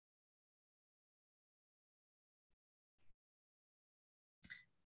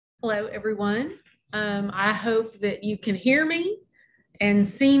Hello, everyone. I hope that you can hear me and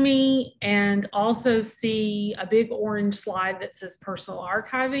see me and also see a big orange slide that says personal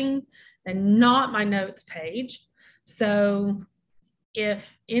archiving and not my notes page. So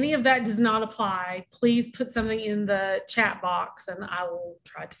if any of that does not apply, please put something in the chat box and I will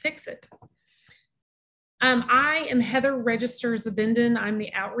try to fix it. I am Heather Register Zabindin. I'm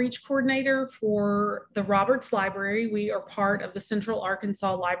the outreach coordinator for the Roberts Library. We are part of the Central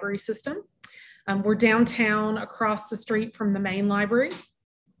Arkansas Library System. We're downtown across the street from the main library.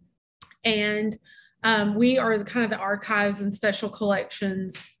 And we are kind of the archives and special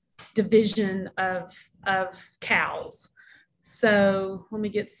collections division of CALS. So let me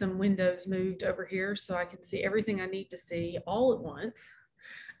get some windows moved over here so I can see everything I need to see all at once.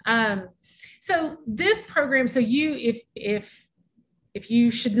 So this program, so if you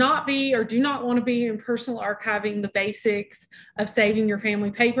should not be or do not want to be in personal archiving, the basics of saving your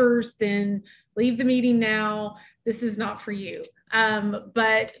family papers, then leave the meeting now. This is not for you.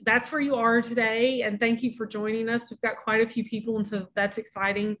 But that's where you are today. And thank you for joining us. We've got quite a few people, and so that's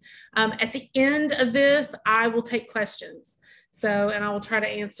exciting. At the end of this, I will take questions. And I will try to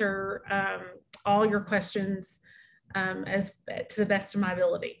answer all your questions as to the best of my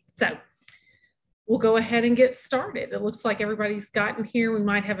ability. So we'll go ahead and get started. It looks like everybody's gotten here. We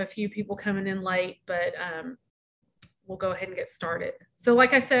might have a few people coming in late, but we'll go ahead and get started. So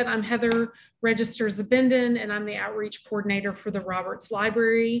like I said, I'm Heather Register Zabindin, and I'm the outreach coordinator for the Roberts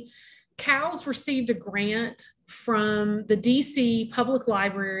Library. CALS received a grant from the DC Public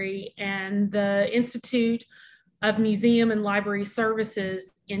Library and the Institute of Museum and Library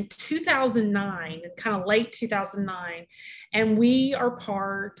Services in 2009, kind of late 2009. And we are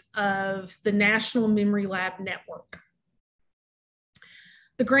part of the National Memory Lab Network.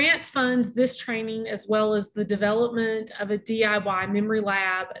 The grant funds this training as well as the development of a DIY memory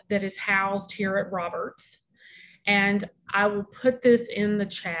lab that is housed here at Roberts. And I will put this in the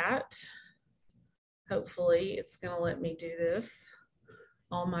chat. Hopefully it's going to let me do this.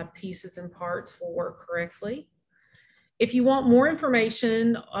 All my pieces and parts will work correctly. If you want more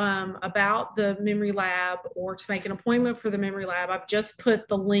information about the Memory Lab or to make an appointment for the Memory Lab, I've just put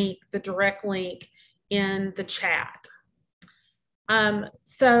the link, the direct link in the chat.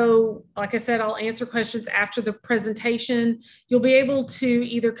 So like I said, I'll answer questions after the presentation. You'll be able to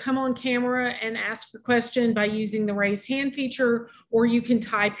either come on camera and ask your question by using the raised hand feature, or you can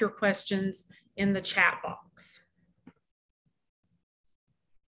type your questions in the chat box.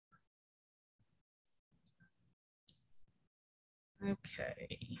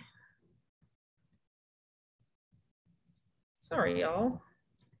 Okay. Sorry, y'all.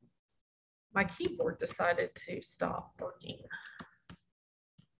 My keyboard decided to stop working.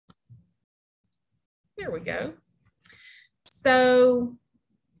 There we go. So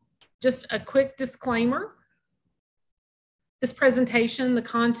just a quick disclaimer. This presentation, the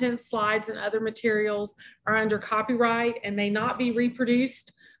content, slides, and other materials are under copyright and may not be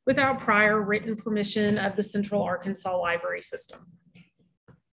reproduced without prior written permission of the Central Arkansas Library System.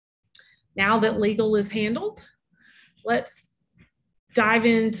 Now that legal is handled, let's dive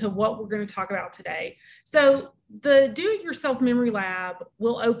into what we're going to talk about today. So the Do-It-Yourself Memory Lab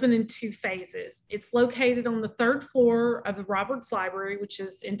will open in 2 phases. It's located on the 3rd floor of the Roberts Library, which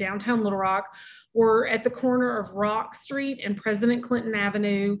is in downtown Little Rock. We're at the corner of Rock Street and President Clinton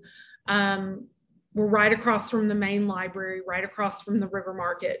Avenue. We're right across from the main library, right across from the River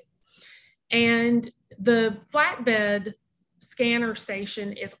Market. And the flatbed scanner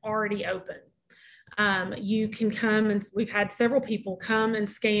station is already open. You can come, and we've had several people come and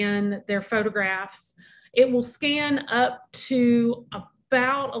scan their photographs. It will scan up to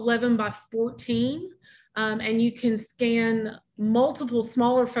about 11 by 14, and you can scan multiple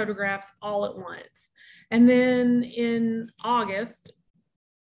smaller photographs all at once. And then in August,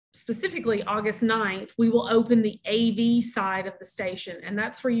 specifically August 9th, we will open the AV side of the station, and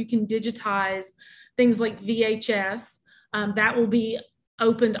that's where you can digitize things like VHS. That will be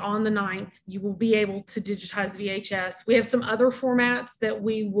opened on the 9th. You will be able to digitize VHS. We have some other formats that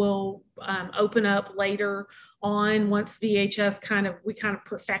we will open up later on once VHS we kind of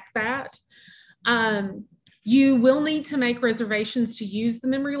perfect that. You will need to make reservations to use the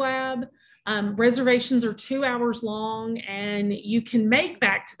Memory Lab. Reservations are 2 hours long, and you can make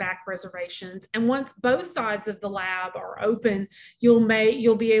back-to-back reservations. And once both sides of the lab are open, you'll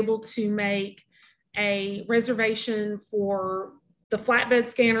be able to make a reservation for the flatbed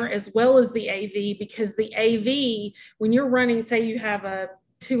scanner as well as the AV, because the AV, when you're running, say you have a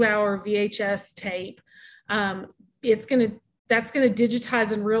 2-hour VHS tape, that's going to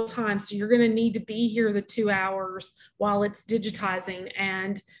digitize in real time. So you're going to need to be here the 2 hours while it's digitizing.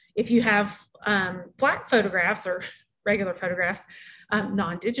 And if you have flat photographs or regular photographs,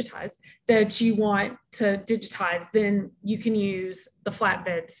 non-digitized, that you want to digitize, then you can use the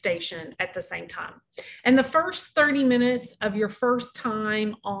flatbed station at the same time. And the first 30 minutes of your first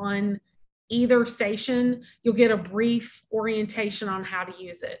time on either station, you'll get a brief orientation on how to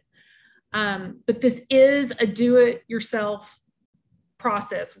use it. But this is a do-it-yourself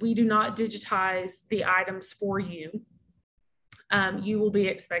process. We do not digitize the items for you. You will be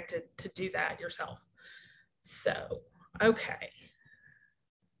expected to do that yourself. So, okay.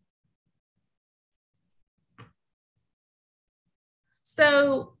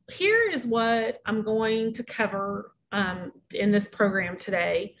 So here is what I'm going to cover in this program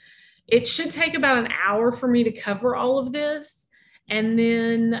today. It should take about an hour for me to cover all of this. And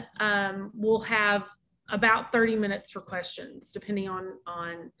then we'll have about 30 minutes for questions, depending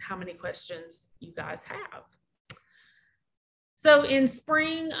on how many questions you guys have. So in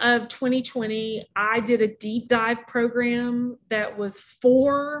spring of 2020, I did a deep dive program that was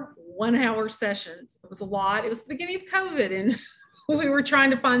 4 one-hour sessions. It was a lot. It was the beginning of COVID, and we were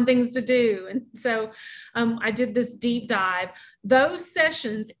trying to find things to do. And so I did this deep dive. Those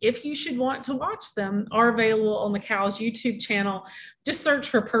sessions, if you should want to watch them, are available on the CALS YouTube channel. Just search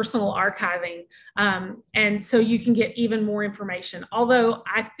for personal archiving. And so you can get even more information. Although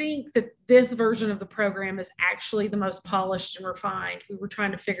I think that this version of the program is actually the most polished and refined. We were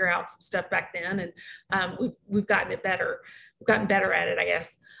trying to figure out some stuff back then, and we've gotten it better. We've gotten better at it, I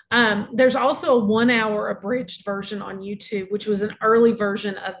guess. There's also a 1-hour abridged version on YouTube, which was an early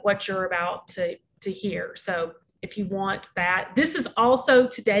version of what you're about to hear. So if you want that, this is also,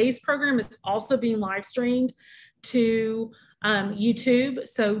 today's program is also being live streamed to YouTube.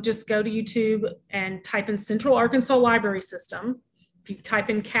 So just go to YouTube and type in Central Arkansas Library System. If you type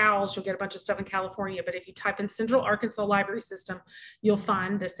in CALS, you'll get a bunch of stuff in California, but if you type in Central Arkansas Library System, you'll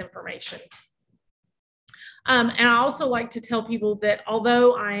find this information. And I also like to tell people that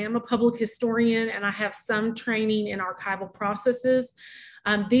although I am a public historian and I have some training in archival processes,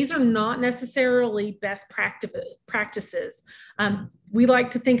 these are not necessarily best practices. We like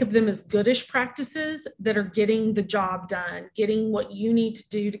to think of them as goodish practices that are getting the job done, getting what you need to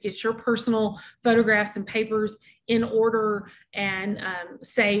do to get your personal photographs and papers in order and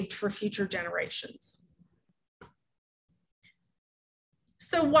saved for future generations.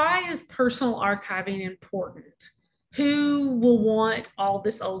 So why is personal archiving important? Who will want all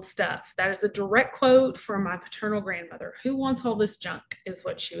this old stuff? That is a direct quote from my paternal grandmother. Who wants all this junk is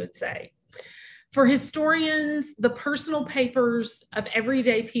what she would say. For historians, the personal papers of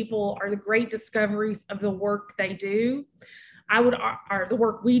everyday people are the great discoveries of the work they do. Or the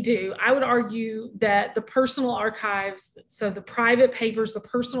work we do. I would argue that the personal archives, so the private papers, the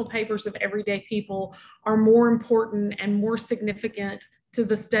personal papers of everyday people, are more important and more significant to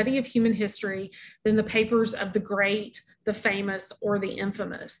the study of human history than the papers of the great, the famous, or the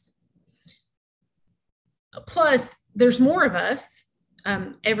infamous. Plus, there's more of us,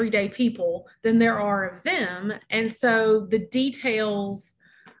 everyday people, than there are of them. And so the details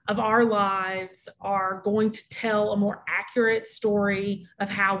of our lives are going to tell a more accurate story of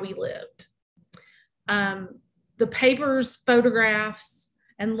how we lived. The papers, photographs,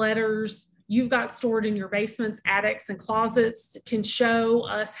 and letters you've got stored in your basements, attics, and closets can show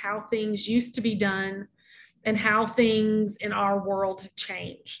us how things used to be done and how things in our world have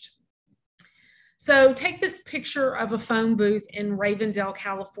changed. So take this picture of a phone booth in Ravendale,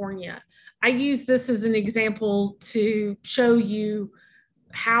 California. I use this as an example to show you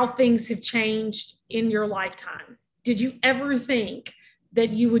how things have changed in your lifetime. Did you ever think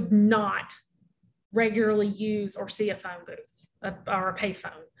that you would not regularly use or see a phone booth or a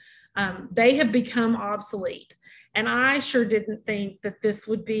payphone? They have become obsolete. And I sure didn't think that this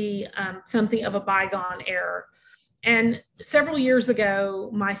would be something of a bygone era. And several years ago,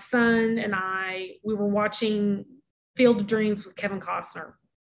 my son and we were watching Field of Dreams with Kevin Costner.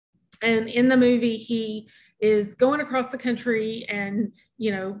 And in the movie, he is going across the country and,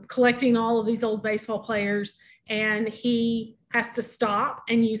 collecting all of these old baseball players. And he has to stop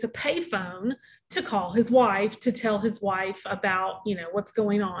and use a payphone to call his wife, to tell his wife about, what's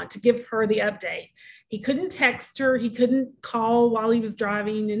going on, to give her the update. He couldn't text her. He couldn't call while he was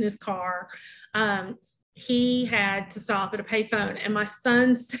driving in his car. He had to stop at a payphone. And my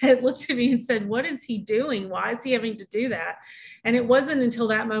son looked at me and said, "What is he doing? Why is he having to do that?" And it wasn't until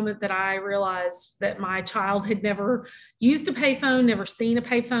that moment that I realized that my child had never used a payphone, never seen a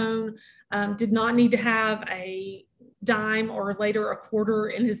payphone, did not need to have a dime or later a quarter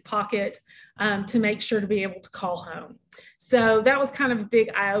in his pocket to make sure to be able to call home. So that was kind of a big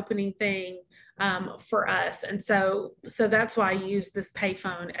eye-opening thing for us. And so that's why I use this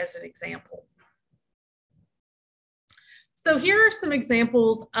payphone as an example. So here are some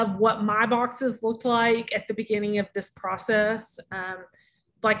examples of what my boxes looked like at the beginning of this process.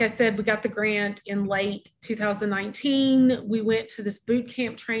 Like I said, we got the grant in late 2019. We went to this boot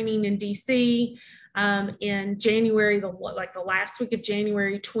camp training in DC in January, the last week of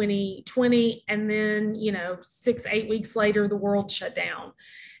January 2020. And then, 6-8 weeks later, the world shut down.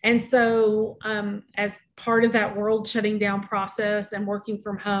 And so as part of that world shutting down process and working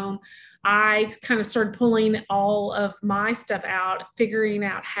from home, I kind of started pulling all of my stuff out, figuring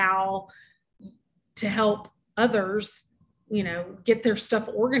out how to help others, get their stuff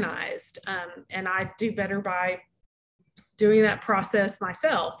organized. And I do better by doing that process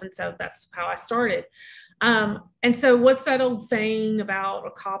myself. And so that's how I started. And so what's that old saying about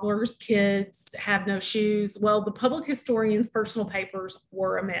a cobbler's kids have no shoes? Well, the public historian's personal papers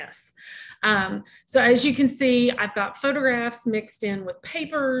were a mess. So as you can see, I've got photographs mixed in with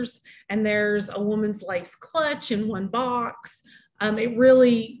papers, and there's a woman's lace clutch in one box. They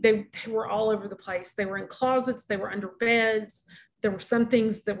were all over the place. They were in closets, they were under beds. There were some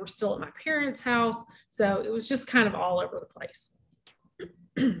things that were still at my parents' house. So it was just kind of all over the place.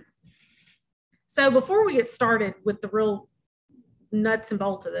 So before we get started with the real nuts and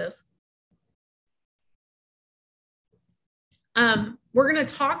bolts of this, we're going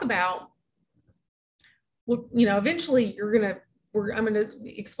to talk about, eventually I'm going to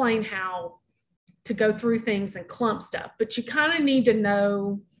explain how to go through things and clump stuff, but you kind of need to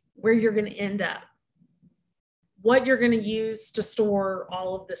know where you're going to end up, what you're going to use to store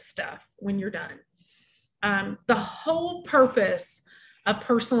all of this stuff when you're done. The whole purpose of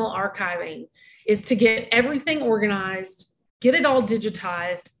personal archiving is to get everything organized, get it all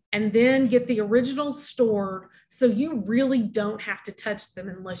digitized, and then get the originals stored so you really don't have to touch them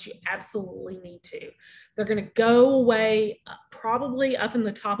unless you absolutely need to. They're going to go away probably up in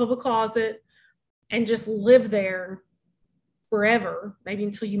the top of a closet and just live there forever, maybe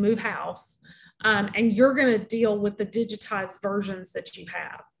until you move house. And you're going to deal with the digitized versions that you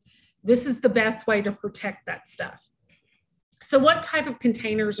have. This is the best way to protect that stuff. So what type of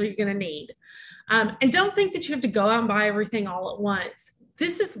containers are you going to need? And don't think that you have to go out and buy everything all at once.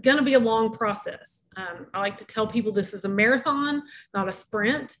 This is going to be a long process. I like to tell people this is a marathon, not a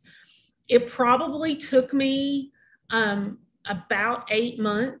sprint. It probably took me about 8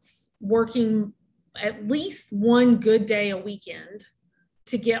 months working at least one good day a weekend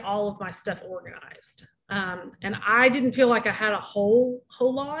to get all of my stuff organized. And I didn't feel like I had a whole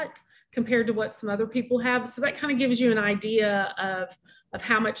lot compared to what some other people have. So that kind of gives you an idea of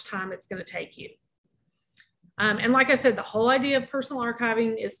how much time it's going to take you. And like I said, the whole idea of personal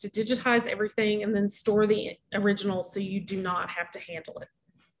archiving is to digitize everything and then store the original so you do not have to handle it.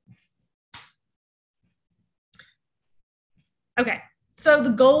 Okay, so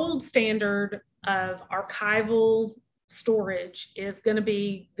the gold standard of archival storage is going to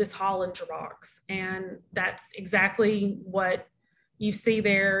be this Hollinger box, and that's exactly what you see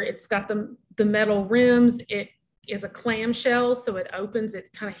there. It's got the metal rims. It is a clamshell, so it opens,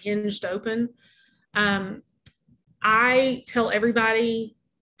 it kind of hinged open. I tell everybody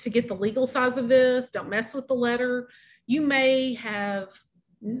to get the legal size of this. Don't mess with the letter. You may have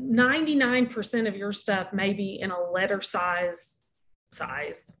 99% of your stuff maybe in a letter size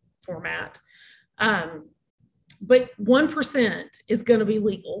format. But 1% is going to be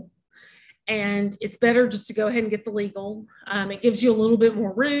legal, and it's better just to go ahead and get the legal. It gives you a little bit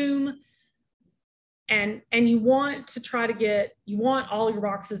more room, and you want to try to you want all your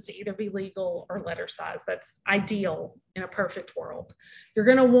boxes to either be legal or letter size. That's ideal in a perfect world. You're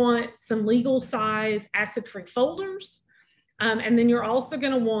going to want some legal size acid-free folders. And then you're also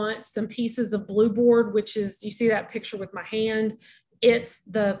going to want some pieces of blue board, which is, you see that picture with my hand? It's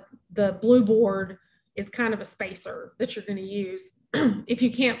the blue board is kind of a spacer that you're going to use if you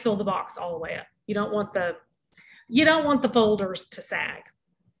can't fill the box all the way up. You don't want the folders to sag.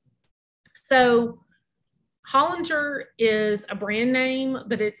 So Hollinger is a brand name,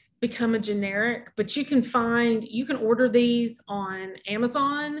 but it's become a generic. But you can order these on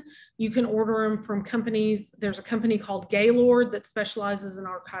Amazon. You can order them from companies. There's a company called Gaylord that specializes in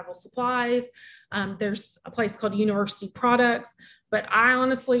archival supplies. There's a place called University Products. But I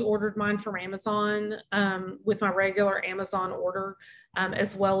honestly ordered mine from Amazon with my regular Amazon order,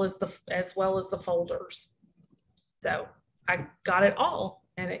 as well as the folders. So I got it all,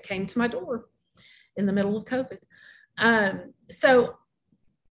 and it came to my door in the middle of COVID. So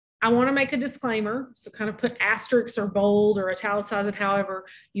I want to make a disclaimer, so kind of put asterisks or bold or italicize it however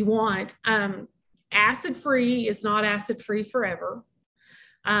you want. Acid-free is not acid-free forever.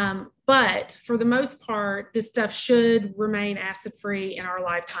 But for the most part, this stuff should remain acid-free in our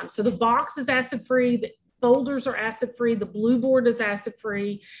lifetime. So the box is acid-free, the folders are acid-free, the blue board is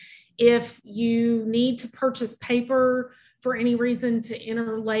acid-free. If you need to purchase paper for any reason to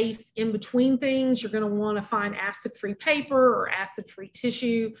interlace in between things, you're going to want to find acid-free paper or acid-free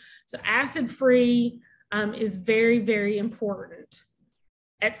tissue. So acid-free is very, very important.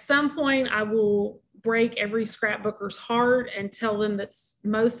 At some point, I will break every scrapbooker's heart and tell them that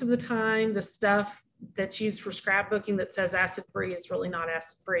most of the time, the stuff that's used for scrapbooking that says acid-free is really not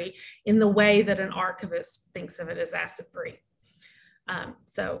acid-free in the way that an archivist thinks of it as acid-free.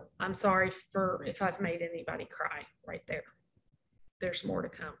 So I'm sorry if I've made anybody cry right there. There's more to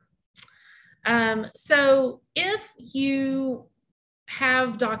come. So if you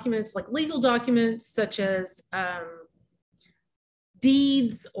have documents like legal documents such as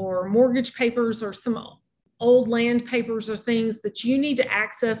deeds or mortgage papers or some old land papers or things that you need to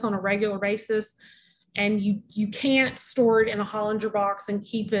access on a regular basis, and you can't store it in a Hollinger box and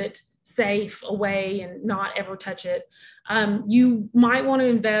keep it safe away and not ever touch it, you might want to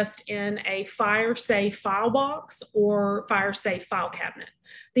invest in a fire safe file box or fire safe file cabinet.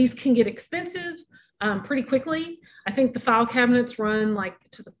 These can get expensive pretty quickly. I think the file cabinets run like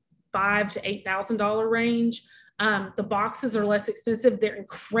to the $5,000 to $8,000 range. The boxes are less expensive. They're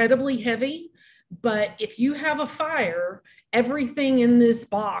incredibly heavy, but if you have a fire, everything in this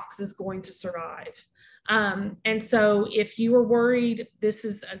box is going to survive. And so if you are worried, this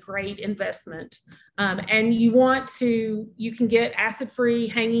is a great investment. And you can get acid-free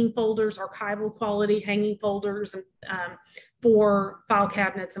hanging folders, archival quality hanging folders for file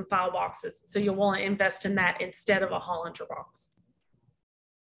cabinets and file boxes. So you'll want to invest in that instead of a Hollinger box.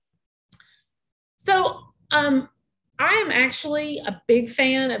 So I am actually a big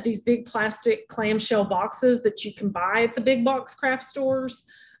fan of these big plastic clamshell boxes that you can buy at the big box craft stores.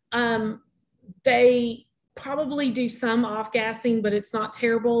 They probably do some off-gassing, but it's not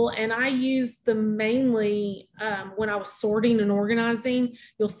terrible. And I use them mainly when I was sorting and organizing.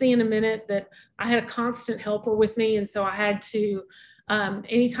 You'll see in a minute that I had a constant helper with me. And so I had to,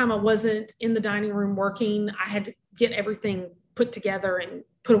 anytime I wasn't in the dining room working, I had to get everything put together and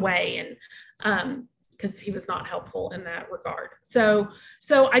put away. And because he was not helpful in that regard. So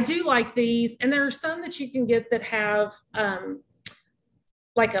I do like these. And there are some that you can get that have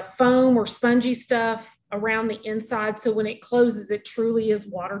like a foam or spongy stuff around the inside. So when it closes, it truly is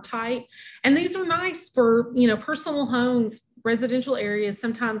watertight. And these are nice for, personal homes. Residential areas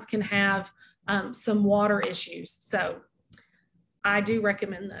sometimes can have some water issues. So I do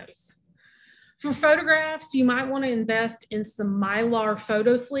recommend those. For photographs, you might want to invest in some Mylar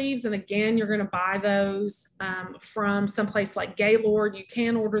photo sleeves. And again, you're going to buy those from someplace like Gaylord. You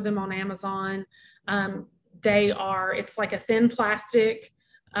can order them on Amazon. It's like a thin plastic,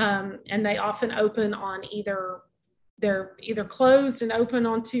 and they often open on they're either closed and open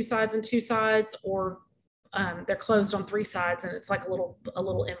on two sides, or they're closed on three sides, and it's like a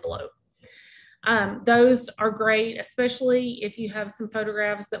little envelope. Those are great, especially if you have some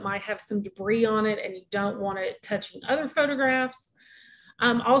photographs that might have some debris on it and you don't want it touching other photographs.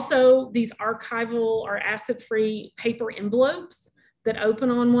 Also, these archival or acid-free paper envelopes that open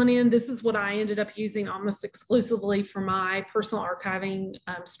on one end. This is what I ended up using almost exclusively for my personal archiving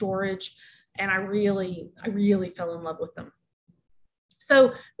storage. And I really fell in love with them.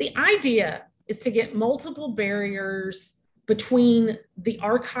 So the idea is to get multiple barriers between the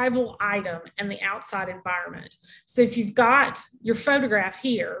archival item and the outside environment. So if you've got your photograph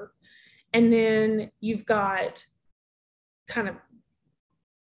here, and then you've got kind of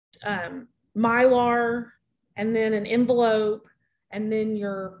Mylar, and then an envelope, and then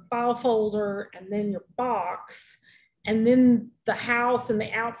your file folder, and then your box, and then the house and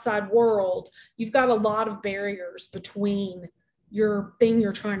the outside world, you've got a lot of barriers between your thing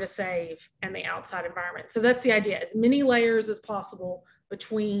you're trying to save and the outside environment. So that's the idea, as many layers as possible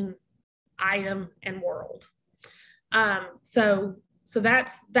between item and world. So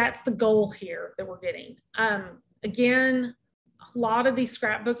that's the goal here that we're getting. Again, a lot of these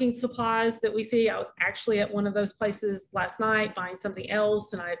scrapbooking supplies that we see, I was actually at one of those places last night buying something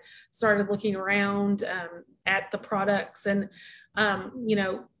else, and I started looking around at the products, and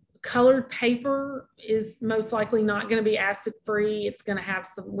colored paper is most likely not going to be acid free. It's going to have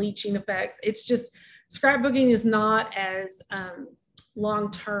some leaching effects. It's just, scrapbooking is not as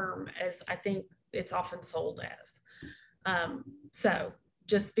long-term as I think it's often sold as. So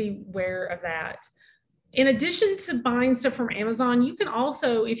just be aware of that. In addition to buying stuff from Amazon, you can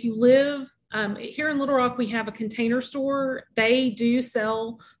also, if you live here in Little Rock, we have a Container Store. They do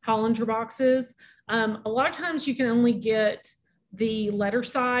sell Hollinger boxes. A lot of times you can only get the letter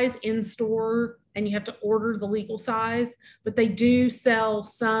size in store and you have to order the legal size, but they do sell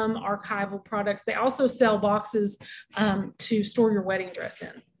some archival products. They also sell boxes to store your wedding dress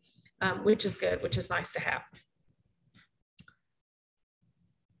in, which is good, which is nice to have.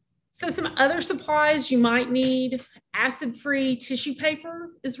 So some other supplies you might need: acid-free tissue paper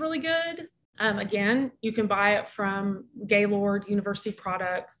is really good. Again, you can buy it from Gaylord University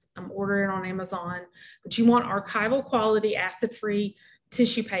Products, order it on Amazon, but you want archival quality acid-free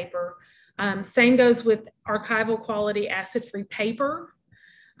tissue paper. Same goes with archival quality acid-free paper.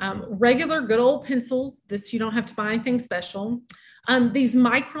 Regular good old pencils. This, you don't have to buy anything special. These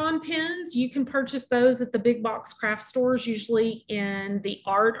Micron pens, you can purchase those at the big box craft stores, usually in the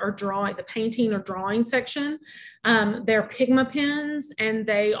art or drawing, the painting or drawing section. They're Pigma pens, and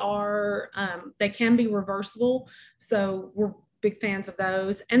they can be reversible. So we're big fans of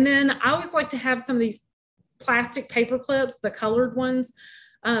those. And then I always like to have some of these plastic paper clips, the colored ones,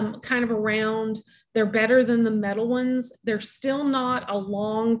 kind of around. They're better than the metal ones. They're still not a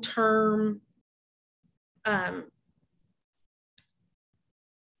long-term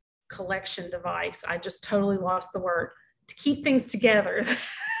collection device. I just totally lost the word. To keep things together.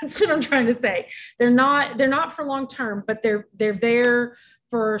 That's what I'm trying to say. They're not for long-term, but they're there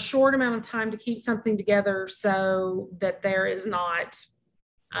for a short amount of time to keep something together so that there is not,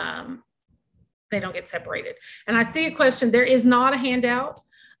 they don't get separated. And I see a question. There is not a handout.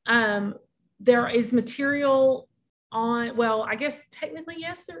 There is material on, well, I guess technically,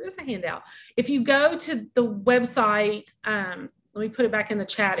 yes, there is a handout. If you go to the website, let me put it back in the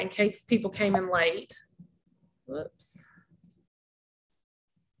chat in case people came in late. Whoops.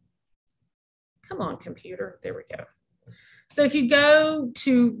 Come on, computer. There we go. So if you go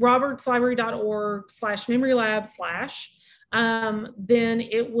to robertslibrary.org/memorylab/, then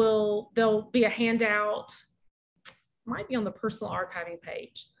there'll be a handout. Might be on the personal archiving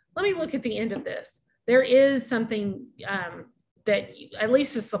page. Let me look at the end of this. There is something at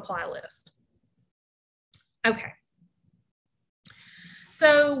least a supply list. Okay.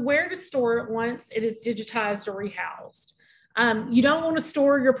 So where to store it once it is digitized or rehoused. You don't want to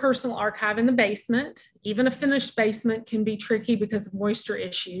store your personal archive in the basement. Even a finished basement can be tricky because of moisture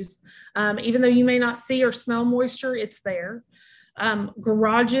issues. Even though you may not see or smell moisture, it's there.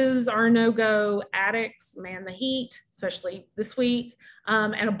 Garages are a no-go. Attics, man the heat, especially this week.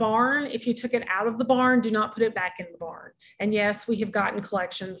 And a barn, if you took it out of the barn, do not put it back in the barn. And yes, we have gotten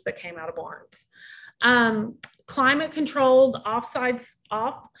collections that came out of barns. Climate controlled off-site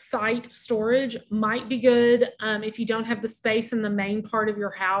storage might be good if you don't have the space in the main part of your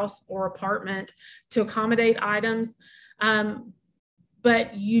house or apartment to accommodate items.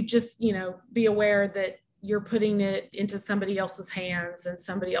 But you just, be aware that you're putting it into somebody else's hands and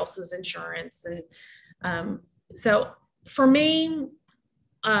somebody else's insurance. And so for me,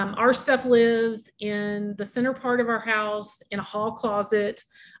 our stuff lives in the center part of our house, in a hall closet,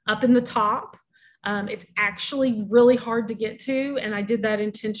 up in the top. It's actually really hard to get to, and I did that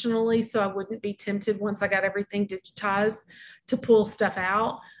intentionally so I wouldn't be tempted once I got everything digitized to pull stuff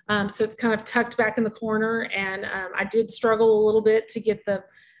out. So it's kind of tucked back in the corner, and I did struggle a little bit to get the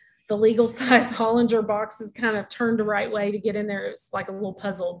legal size Hollinger boxes kind of turned the right way to get in there. It's like a little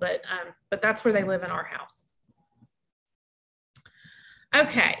puzzle, but that's where they live in our house.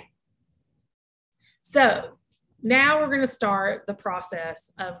 Okay, so now we're going to start the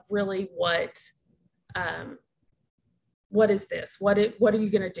process of really what is this? What are you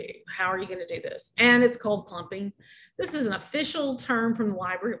going to do? How are you going to do this? And it's called clumping. This is an official term from the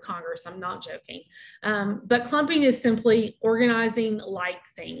Library of Congress. I'm not joking. But clumping is simply organizing like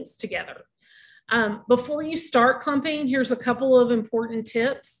things together. Before you start clumping, here's a couple of important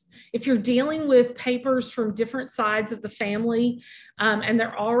tips. If you're dealing with papers from different sides of the family and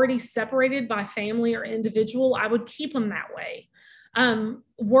they're already separated by family or individual, I would keep them that way.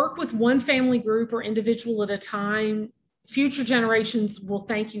 Work with one family group or individual at a time. Future generations will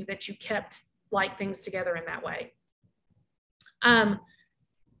thank you that you kept like things together in that way.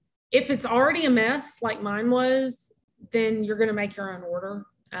 If it's already a mess like mine was, then you're going to make your own order.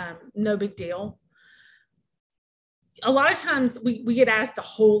 No big deal. A lot of times we get asked a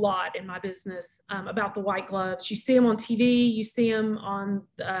whole lot in my business about the white gloves. You see them on TV, you see them on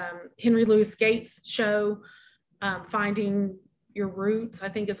Henry Louis Gates' show, Finding Your Roots, I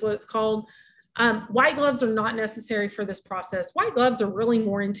think is what it's called. White gloves are not necessary for this process. White gloves are really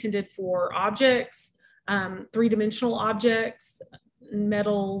more intended for objects, three-dimensional objects,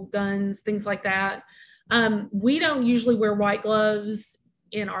 metal, guns, things like that. We don't usually wear white gloves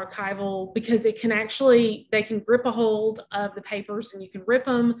in archival because it can actually, they can grip a hold of the papers and you can rip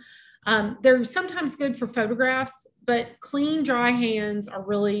them. They're sometimes good for photographs, but clean, dry hands are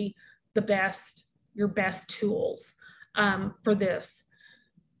really the best, your best tools for this.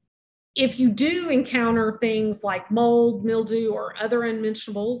 If you do encounter things like mold, mildew, or other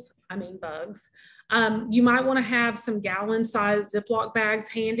unmentionables, I mean bugs, you might want to have some gallon-sized Ziploc bags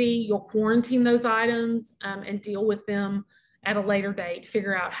handy. You'll quarantine those items and deal with them at a later date.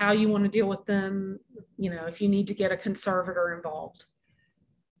 Figure out how you want to deal with them, you know, if you need to get a conservator involved.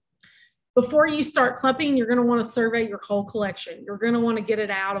 Before you start clumping, you're going to want to survey your whole collection. You're going to want to get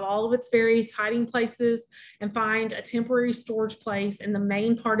it out of all of its various hiding places and find a temporary storage place in the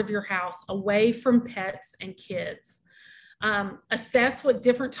main part of your house away from pets and kids. Assess what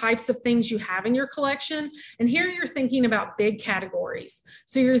different types of things you have in your collection. And here you're thinking about big categories.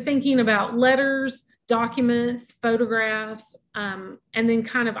 So you're thinking about letters, documents, photographs, and then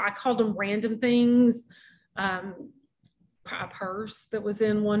kind of, I called them random things. A purse that was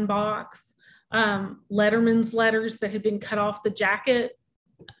in one box, letterman's letters that had been cut off the jacket.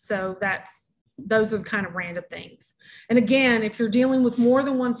 So those are kind of random things. And again, if you're dealing with more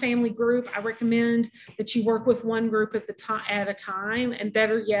than one family group, I recommend that you work with one group at a time, and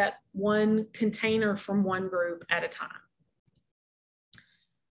better yet, one container from one group at a time.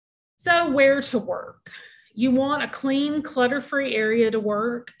 So where to work? You want a clean, clutter-free area to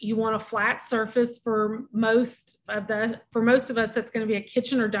work. You want a flat surface for most of us. That's going to be a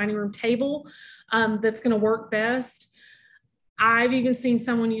kitchen or dining room table that's going to work best. I've even seen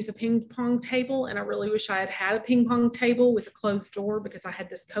someone use a ping pong table, and I really wish I had a ping pong table with a closed door because I had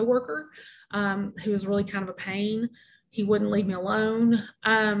this coworker who was really kind of a pain. He wouldn't leave me alone.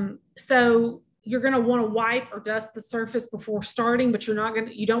 So you're going to want to wipe or dust the surface before starting, but you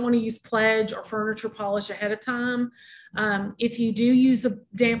don't want to use Pledge or furniture polish ahead of time. If you do use a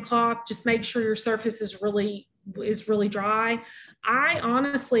damp cloth, just make sure your surface is really dry. I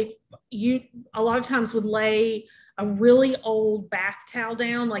honestly, a lot of times would lay a really old bath towel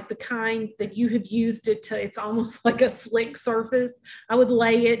down, like the kind that you have used it's almost like a slick surface. I would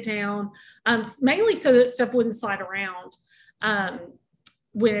lay it down, mainly so that stuff wouldn't slide around.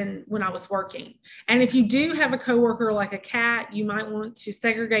 When I was working. And if you do have a coworker like a cat, you might want to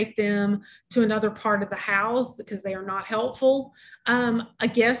segregate them to another part of the house because they are not helpful. A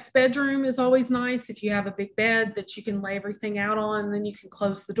guest bedroom is always nice if you have a big bed that you can lay everything out on, and then you can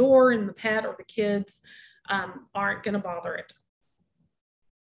close the door and the pet or the kids aren't going to bother it.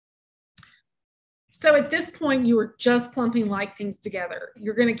 So at this point, you are just clumping like things together.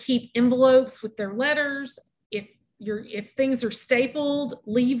 You're going to keep envelopes with their letters. If things are stapled,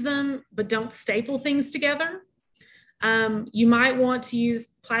 leave them, but don't staple things together. You might want to use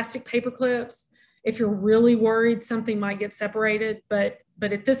plastic paper clips if you're really worried something might get separated, but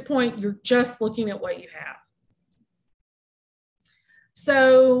at this point, you're just looking at what you have.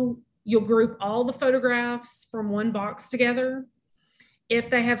 So you'll group all the photographs from one box together. If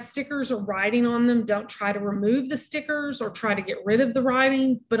they have stickers or writing on them, don't try to remove the stickers or try to get rid of the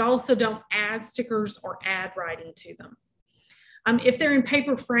writing, but also don't add stickers or add writing to them. If they're in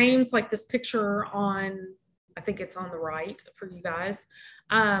paper frames, like this picture on, I think it's on the right for you guys.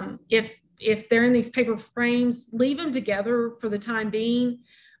 If they're in these paper frames, leave them together for the time being.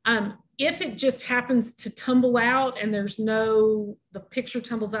 If it just happens to tumble out and the picture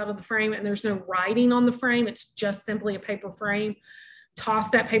tumbles out of the frame and there's no writing on the frame, it's just simply a paper frame, toss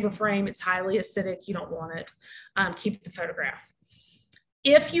that paper frame. It's highly acidic. You don't want it. Keep the photograph.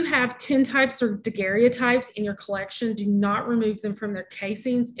 If you have tintypes or daguerreotypes in your collection, do not remove them from their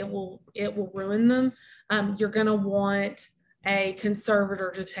casings. It will ruin them. You're going to want a conservator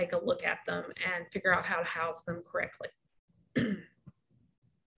to take a look at them and figure out how to house them correctly.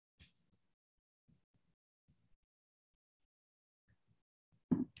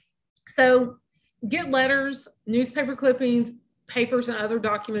 So get letters, newspaper clippings, papers, and other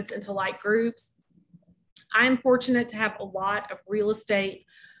documents into light groups. I'm fortunate to have a lot of real estate,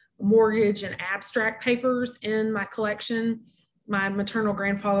 mortgage, and abstract papers in my collection. My maternal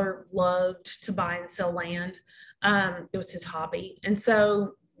grandfather loved to buy and sell land. It was his hobby. And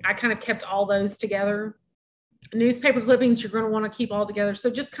so I kind of kept all those together. Newspaper clippings, you're going to want to keep all together. So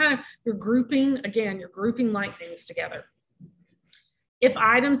just kind of, you're grouping light things together. If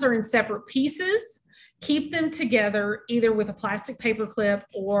items are in separate pieces, keep them together either with a plastic paper clip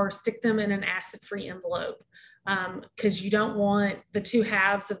or stick them in an acid-free envelope because you don't want the two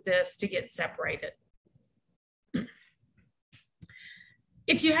halves of this to get separated.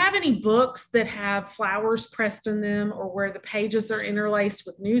 If you have any books that have flowers pressed in them or where the pages are interlaced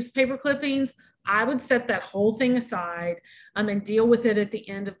with newspaper clippings, I would set that whole thing aside and deal with it at the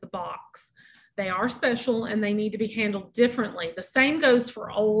end of the box. They are special and they need to be handled differently. The same goes for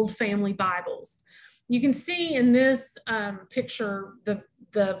old family Bibles. You can see in this picture,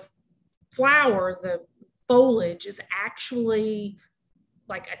 the flower, the foliage is actually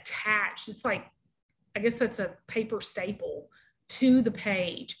like attached. It's like, I guess that's a paper staple to the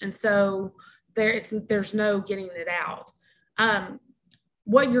page. And so there's no getting it out.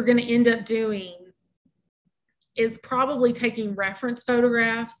 What you're going to end up doing is probably taking reference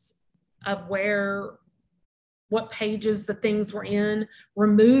photographs of what pages the things were in,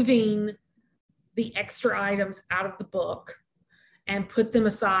 removing the extra items out of the book and put them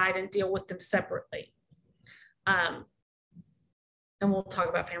aside and deal with them separately. And we'll talk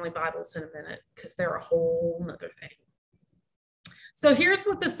about family Bibles in a minute because they're a whole nother thing. So here's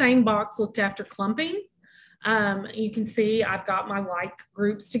what the same box looked after clumping. You can see I've got my like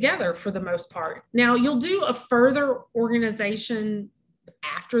groups together for the most part. Now you'll do a further organization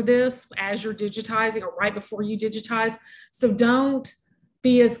after this as you're digitizing or right before you digitize. So don't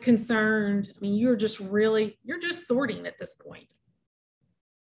be as concerned. I mean, you're just sorting at this point.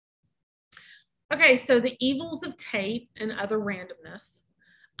 Okay, so the evils of tape and other randomness.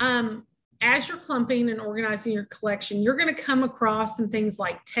 As you're clumping and organizing your collection, you're going to come across some things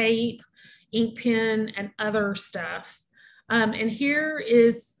like tape, ink pen, and other stuff. And here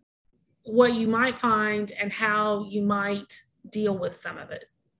is what you might find and how you might deal with some of it.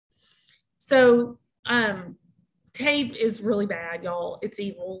 So tape is really bad, y'all. It's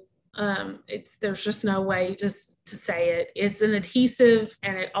evil. There's just no way to say it. It's an adhesive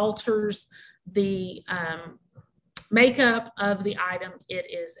and it alters the makeup of the item it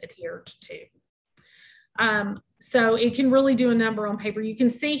is adhered to. So it can really do a number on paper. You can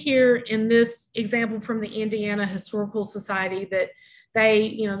see here in this example from the Indiana Historical Society that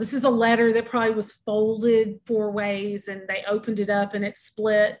this is a letter that probably was folded 4 ways and they opened it up and it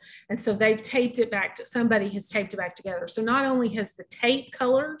split. And so they've taped it back somebody has taped it back together. So not only has the tape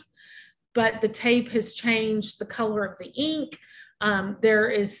colored, but the tape has changed the color of the ink. There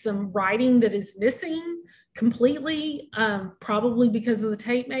is some writing that is missing completely, probably because of the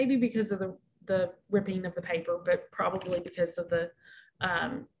tape, maybe because of the ripping of the paper, but probably because of the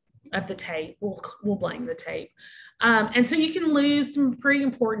tape. We'll blame the tape. And so you can lose some pretty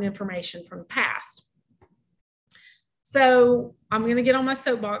important information from the past. So I'm going to get on my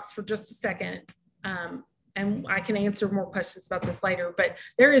soapbox for just a second, and I can answer more questions about this later, but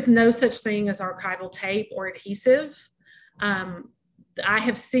there is no such thing as archival tape or adhesive. I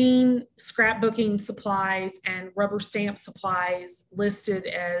have seen scrapbooking supplies and rubber stamp supplies listed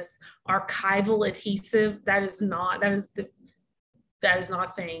as archival adhesive. That is not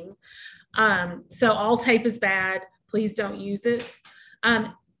a thing. So all tape is bad. Please don't use it.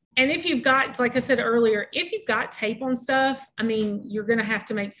 And if you've got, like I said earlier, if you've got tape on stuff, I mean, you're going to have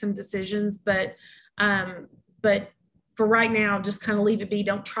to make some decisions, but for right now, just kind of leave it be.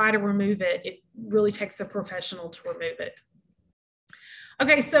 Don't try to remove it. It really takes a professional to remove it.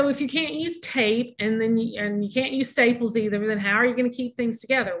 Okay, so if you can't use tape and you can't use staples either, then how are you going to keep things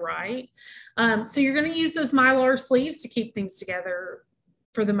together, right? So you're going to use those Mylar sleeves to keep things together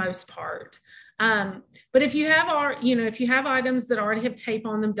for the most part. But if you have items that already have tape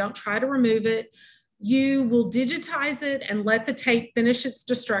on them, don't try to remove it. You will digitize it and let the tape finish its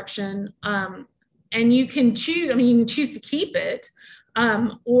destruction. And you can choose, you can choose to keep it,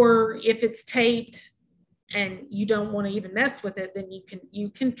 or if it's taped and you don't want to even mess with it, then you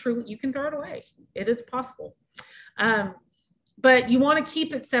can throw it away. It is possible. But you want to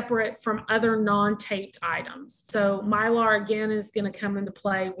keep it separate from other non-taped items. So Mylar, again, is going to come into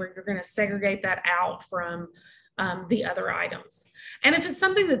play where you're going to segregate that out from the other items. And if it's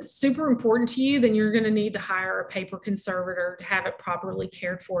something that's super important to you, then you're going to need to hire a paper conservator to have it properly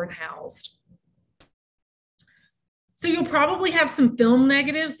cared for and housed. So you'll probably have some film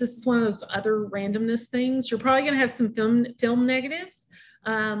negatives. This is one of those other randomness things. You're probably going to have some film negatives.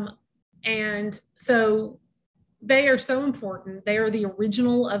 And so they are so important. They are the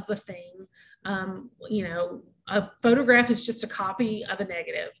original of the thing. A photograph is just a copy of a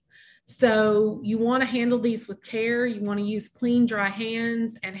negative. So you want to handle these with care. You want to use clean, dry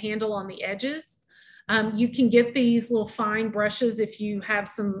hands and handle on the edges. You can get these little fine brushes if you have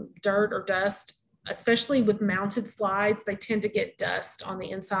some dirt or dust. Especially with mounted slides, they tend to get dust on the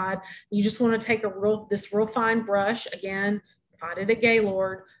inside. You just want to take this real fine brush. Again, find it at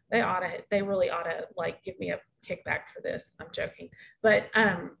Gaylord. They really ought to like give me a kickback for this. I'm joking, but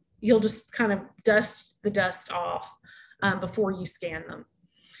you'll just kind of dust the dust off before you scan them.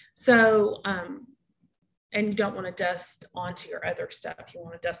 So, and you don't want to dust onto your other stuff. You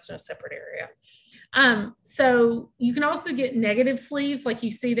want to dust in a separate area. So you can also get negative sleeves like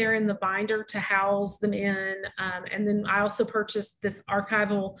you see there in the binder to house them in. And then I also purchased this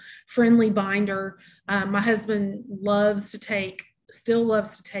archival friendly binder. My husband still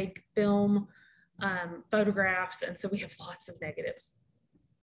loves to take film photographs. And so we have lots of negatives.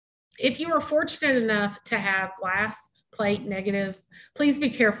 If you are fortunate enough to have glass plate negatives, please be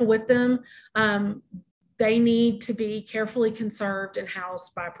careful with them. They need to be carefully conserved and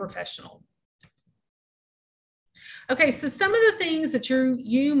housed by a professional. Okay, so some of the things that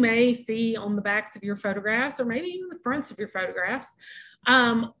you may see on the backs of your photographs, or maybe even the fronts of your photographs.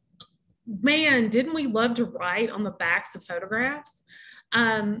 Man, didn't we love to write on the backs of photographs?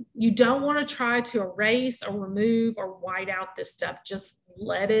 You don't want to try to erase or remove or white out this stuff. Just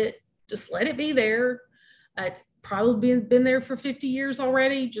let it be there. It's probably been there for 50 years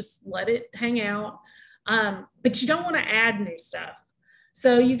already. Just let it hang out. But you don't want to add new stuff.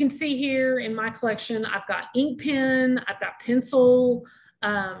 So you can see here in my collection, I've got ink pen, I've got pencil,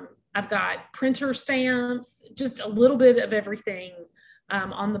 I've got printer stamps, just a little bit of everything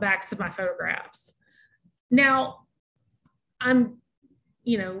on the backs of my photographs. Now,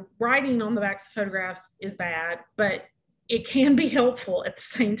 writing on the backs of photographs is bad, but it can be helpful at the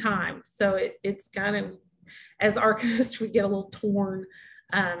same time. So it's kind of, as archivists, we get a little torn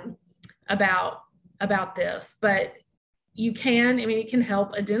about this, but it can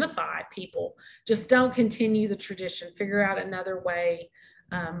help identify people. Just don't continue the tradition. Figure out another way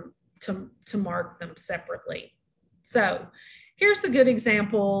to mark them separately. So here's a good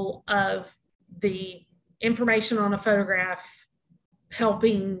example of the information on a photograph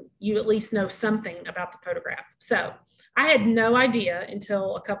helping you at least know something about the photograph. So I had no idea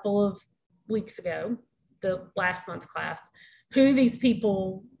until a couple of weeks ago, the last month's class, who these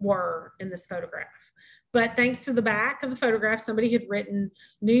people were in this photograph. But thanks to the back of the photograph, somebody had written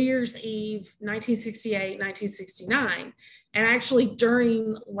New Year's Eve, 1968, 1969. And actually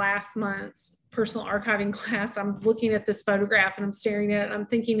during last month's personal archiving class, I'm looking at this photograph and I'm staring at it and I'm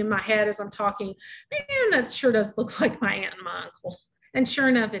thinking in my head as I'm talking, man, that sure does look like my aunt and my uncle. And sure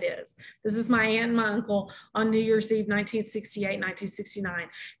enough, it is. This is my aunt and my uncle on New Year's Eve, 1968, 1969.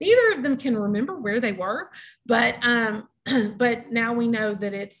 Neither of them can remember where they were, but now we know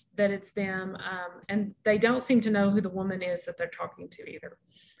that it's them, and they don't seem to know who the woman is that they're talking to either.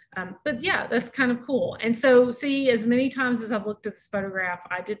 But yeah, that's kind of cool. And so see, as many times as I've looked at this photograph,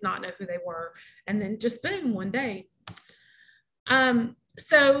 I did not know who they were. And then just boom, one day.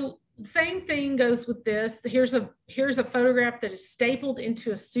 So same thing goes with this. Here's a photograph that is stapled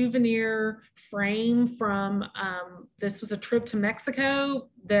into a souvenir frame from, this was a trip to Mexico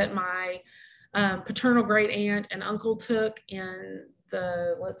that my paternal great aunt and uncle took in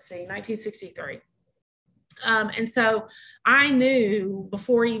 1963. And so I knew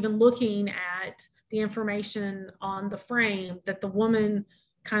before even looking at the information on the frame that the woman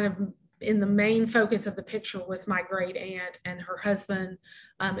kind of in the main focus of the picture was my great aunt, and her husband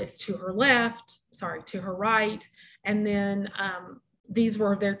is to her right. And then these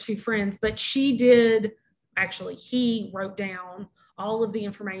were their two friends, but he wrote down all of the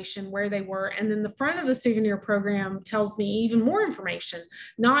information, where they were. And then the front of the souvenir program tells me even more information,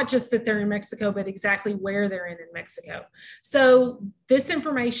 not just that they're in Mexico, but exactly where they're in Mexico. So this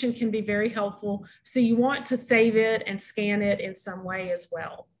information can be very helpful. So you want to save it and scan it in some way as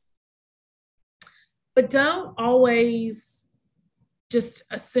well. But don't always just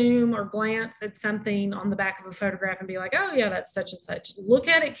assume or glance at something on the back of a photograph and be like, oh yeah, that's such and such. Look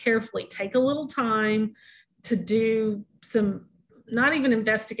at it carefully. Take a little time to do some, not even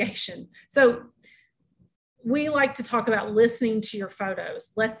investigation. So we like to talk about listening to your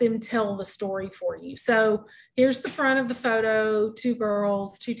photos. Let them tell the story for you. So here's the front of the photo, two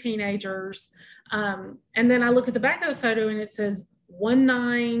girls, two teenagers. And then I look at the back of the photo and it says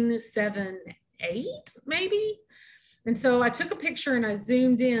 1978 maybe. And so I took a picture and I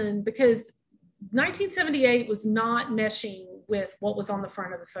zoomed in because 1978 was not meshing with what was on the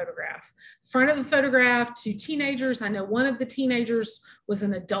front of the photograph. Front of the photograph, two teenagers. I know one of the teenagers was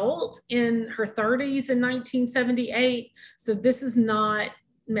an adult in her 30s in 1978. So this is not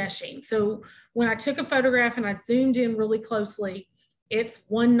meshing. So when I took a photograph and I zoomed in really closely, it's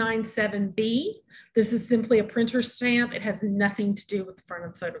 197B. This is simply a printer stamp. It has nothing to do with the front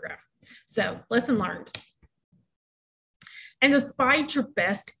of the photograph. So lesson learned. And despite your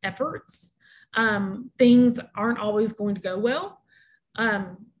best efforts, things aren't always going to go well.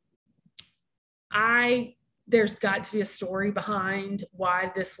 I there's got to be a story behind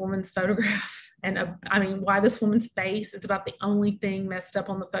why this woman's photograph and why this woman's face is about the only thing messed up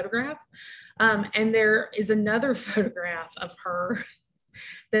on the photograph. And there is another photograph of her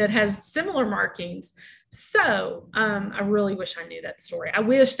that has similar markings. So I really wish I knew that story. I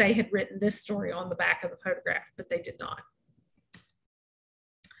wish they had written this story on the back of the photograph, but they did not.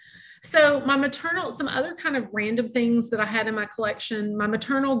 So my maternal, some other kind of random things that I had in my collection, my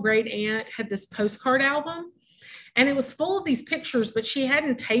maternal great aunt had this postcard album, and it was full of these pictures, but she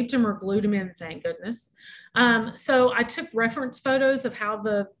hadn't taped them or glued them in, thank goodness. So I took reference photos of how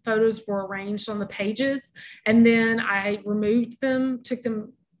the photos were arranged on the pages, and then I removed them, took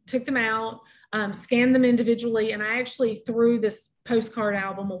them out, scanned them individually, and I actually threw this postcard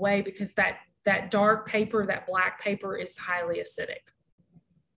album away because that dark paper, that black paper, is highly acidic.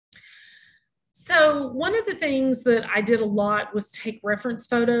 So one of the things that I did a lot was take reference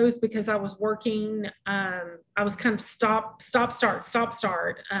photos because I was working, I was kind of stop,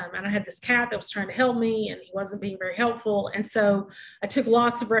 start. And I had this cat that was trying to help me and he wasn't being very helpful. And so I took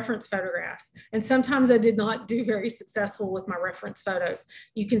lots of reference photographs. And sometimes I did not do very successful with my reference photos.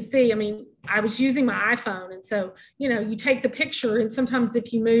 You can see, I mean, I was using my iPhone. And so, you know, you take the picture and sometimes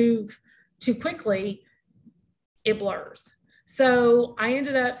if you move too quickly, it blurs. So I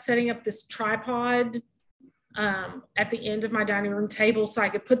ended up setting up this tripod at the end of my dining room table so I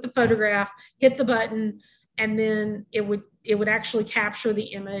could put the photograph, hit the button, and then it would actually capture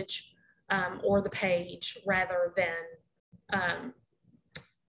the image or the page rather than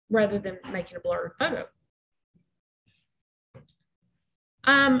making a blurred photo.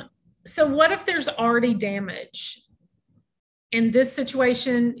 So what if there's already damage? In this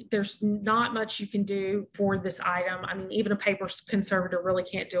situation, there's not much you can do for this item. I mean, even a paper conservator really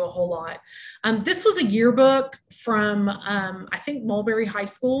can't do a whole lot. This was a yearbook from, I think, Mulberry High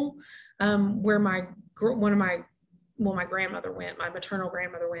School, where my grandmother went, my maternal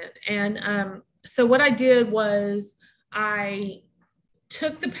grandmother went. And so what I did was I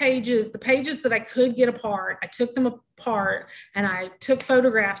took the pages that I could get apart, I took them apart and I took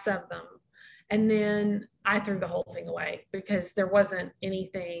photographs of them. And then I threw the whole thing away because there wasn't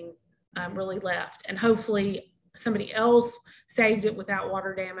anything really left. And hopefully somebody else saved it without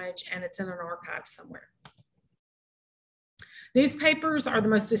water damage and it's in an archive somewhere. Newspapers are the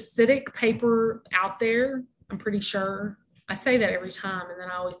most acidic paper out there, I'm pretty sure. I say that every time and then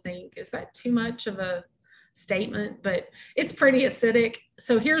I always think, is that too much of a statement? But it's pretty acidic.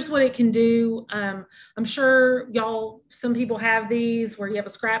 So here's what it can do. I'm sure some people have these where you have a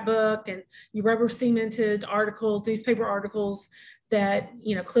scrapbook and you rubber cemented articles, newspaper articles that,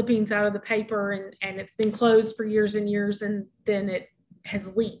 you know, clippings out of the paper and it's been closed for years and years and then it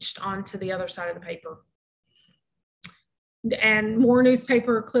has leached onto the other side of the paper. And more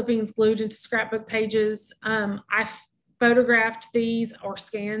newspaper clippings glued into scrapbook pages. I photographed these or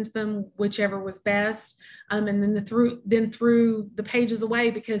scanned them, whichever was best, and then threw the pages away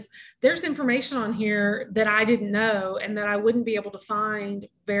because there's information on here that I didn't know and that I wouldn't be able to find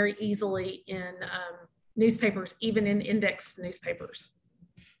very easily in newspapers, even in indexed newspapers.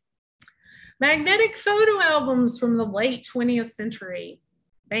 Magnetic photo albums from the late 20th century.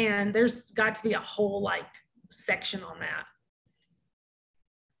 Man, there's got to be a whole section on that.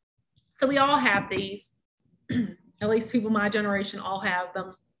 So we all have these. At least people my generation all have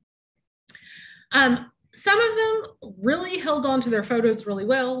them. Some of them really held on to their photos really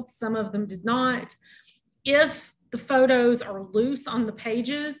well. Some of them did not. If the photos are loose on the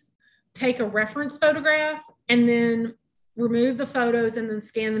pages, take a reference photograph and then remove the photos and then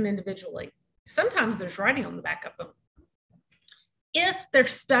scan them individually. Sometimes there's writing on the back of them. If they're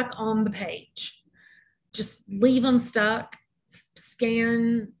stuck on the page, just leave them stuck,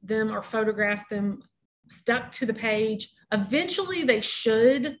 scan them or photograph them stuck to the page. Eventually they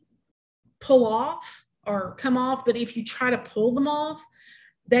should pull off or come off, but if you try to pull them off,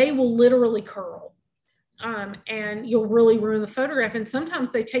 they will literally curl and you'll really ruin the photograph. And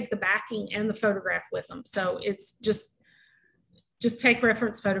sometimes they take the backing and the photograph with them. So it's just take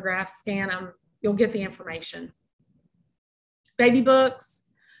reference photographs, scan them, you'll get the information. Baby books,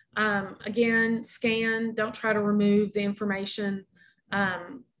 again, scan, don't try to remove the information.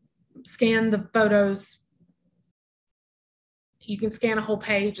 Scan the photos. You can scan a whole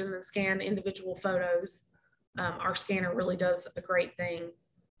page and then scan individual photos. Our scanner really does a great thing.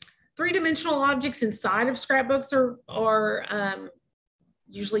 Three-dimensional objects inside of scrapbooks are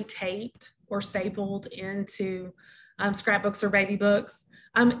usually taped or stapled into scrapbooks or baby books.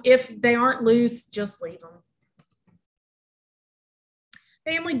 If they aren't loose, just leave them.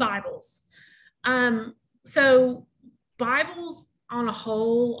 Family Bibles. So Bibles on a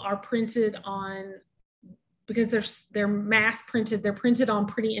whole are printed on because they're mass printed. They're printed on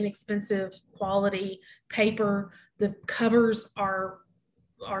pretty inexpensive quality paper. The covers are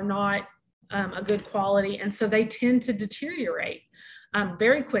not a good quality, and so they tend to deteriorate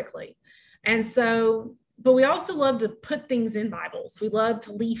very quickly. And so, but we also love to put things in Bibles. We love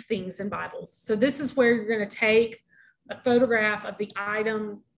to leave things in Bibles. So this is where you're going to take a photograph of the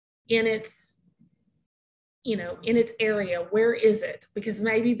item in its, in its area. Where is it? Because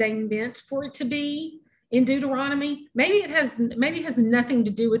maybe they meant for it to be in Deuteronomy. Maybe it has nothing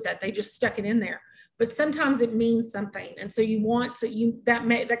to do with that. They just stuck it in there. But sometimes it means something. And so you want to,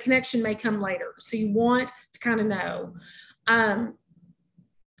 that connection may come later. So you want to kind of know.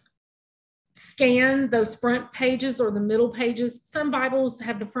 Scan those front pages or the middle pages. Some Bibles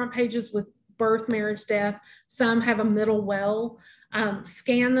have the front pages with birth, marriage, death. Some have a middle well.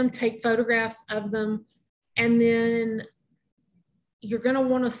 Scan them, take photographs of them, and then you're going to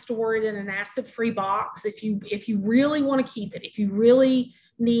want to store it in an acid-free box. If you really want to keep it, if you really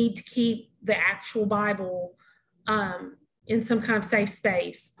need to keep the actual Bible in some kind of safe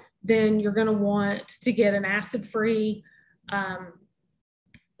space, then you're going to want to get an acid-free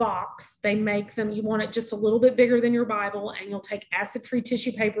box. They make them, you want it just a little bit bigger than your Bible, and you'll take acid-free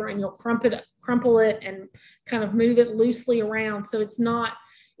tissue paper and you'll crumple it and kind of move it loosely around. So it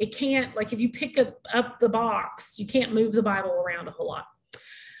can't, like if you pick up the box, you can't move the Bible around a whole lot.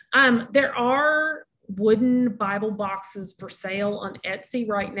 There are wooden Bible boxes for sale on Etsy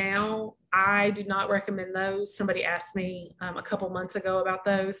right now. I do not recommend those. Somebody asked me a couple months ago about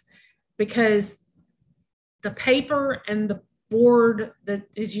those, because the paper and the board that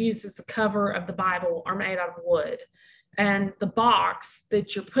is used as the cover of the Bible are made out of wood, and the box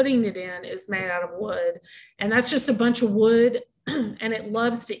that you're putting it in is made out of wood, and that's just a bunch of wood, and it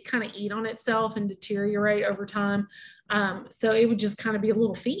loves to kind of eat on itself and deteriorate over time. So it would just kind of be a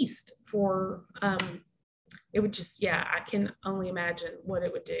little feast for it would just, I can only imagine what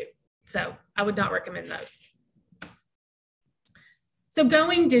it would do. So I would not recommend those. So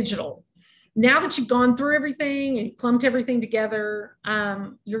going digital. Now that you've gone through everything and clumped everything together,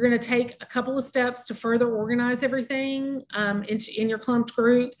 you're going to take a couple of steps to further organize everything in your clumped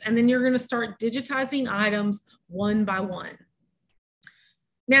groups, and then you're going to start digitizing items one by one.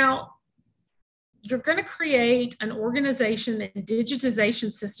 Now, you're going to create an organization and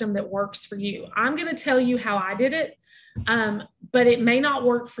digitization system that works for you. I'm going to tell you how I did it, but it may not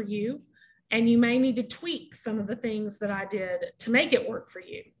work for you, and you may need to tweak some of the things that I did to make it work for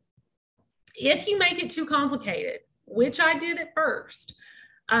you. If you make it too complicated, which I did at first,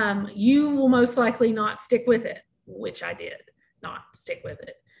 you will most likely not stick with it, which I did not stick with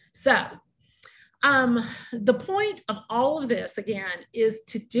it. So the point of all of this, again, is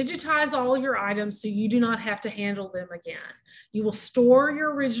to digitize all your items so you do not have to handle them again. You will store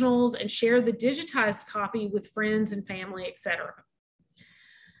your originals and share the digitized copy with friends and family, etc.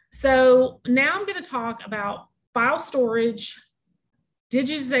 So now I'm going to talk about file storage,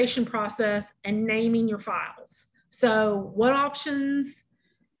 digitization process, and naming your files. So what options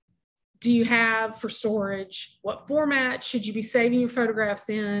do you have for storage? What format should you be saving your photographs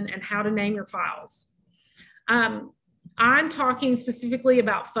in, and how to name your files? I'm talking specifically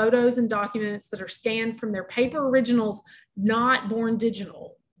about photos and documents that are scanned from their paper originals, not born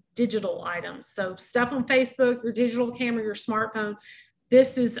digital items. So stuff on Facebook, your digital camera, your smartphone,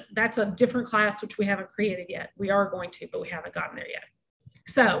 that's a different class, which we haven't created yet. We are going to, but we haven't gotten there yet.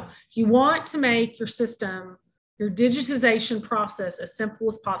 So you want to make your system, your digitization process, as simple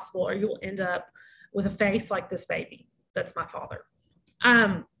as possible, or you'll end up with a face like this baby. That's my father.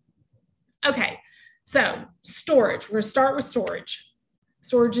 Okay, so storage. We're going to start with storage.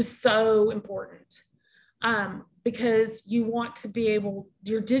 Storage is so important because you want to be able,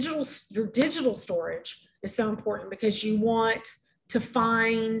 your digital storage is so important because you want to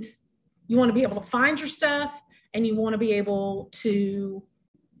be able to find your stuff, and you want to be able to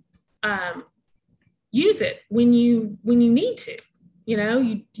use it when you need to.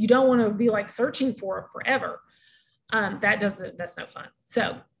 You don't want to be like searching for it forever. That's no fun.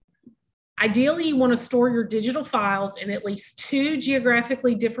 So ideally, you want to store your digital files in at least 2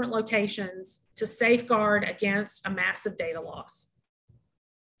 geographically different locations to safeguard against a massive data loss.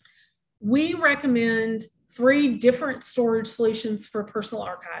 We recommend 3 different storage solutions for personal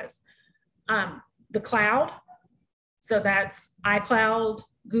archives. The cloud, so that's iCloud,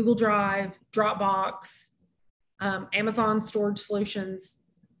 Google Drive, Dropbox, Amazon storage solutions.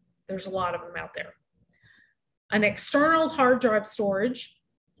 There's a lot of them out there. An external hard drive storage,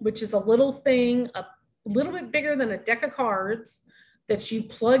 which is a little thing, a little bit bigger than a deck of cards, that you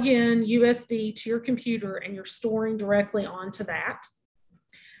plug in USB to your computer and you're storing directly onto that.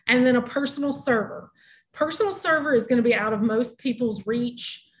 And then a personal server. Personal server is going to be out of most people's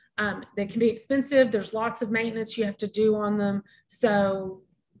reach. They can be expensive. There's lots of maintenance you have to do on them. So,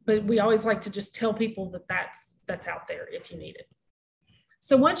 but we always like to just tell people that that's out there if you need it.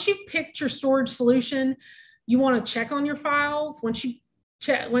 So once you've picked your storage solution, you want to check on your files. Once you've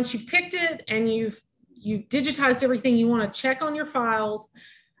picked it and you've digitized everything, you want to check on your files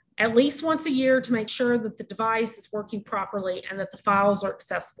at least once a year to make sure that the device is working properly and that the files are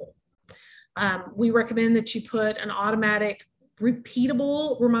accessible. We recommend that you put an automatic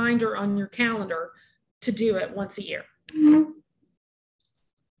repeatable reminder on your calendar to do it once a year.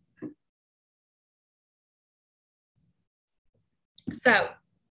 So,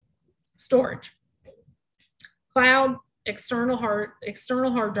 storage, cloud, external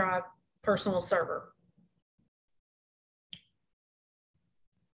hard drive, personal server.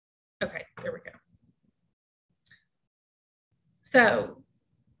 Okay, there we go. So,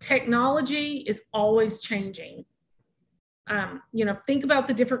 technology is always changing. You know, think about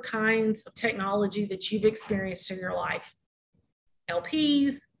the different kinds of technology that you've experienced in your life.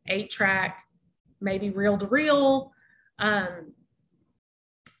 LPs, 8-track, maybe reel-to-reel,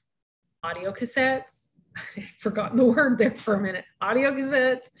 audio cassettes. I've forgotten the word there for a minute. Audio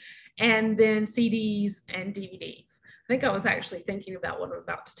cassettes, and then CDs and DVDs. I think I was actually thinking about what I'm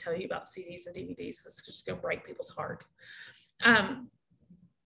about to tell you about CDs and DVDs. It's just going to break people's hearts.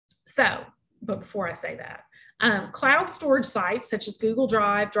 But before I say that, cloud storage sites such as Google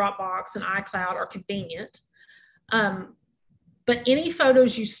Drive, Dropbox, and iCloud are convenient. But any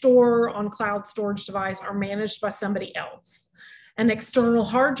photos you store on cloud storage device are managed by somebody else. An external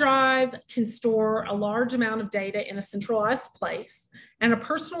hard drive can store a large amount of data in a centralized place, and a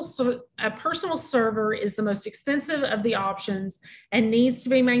personal server is the most expensive of the options and needs to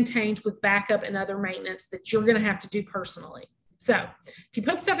be maintained with backup and other maintenance that you're going to have to do personally. So if you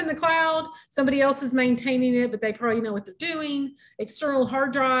put stuff in the cloud, somebody else is maintaining it, but they probably know what they're doing. External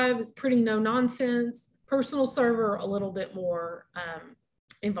hard drive is pretty no nonsense. Personal server, a little bit more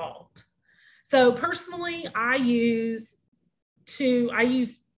involved. So personally, I use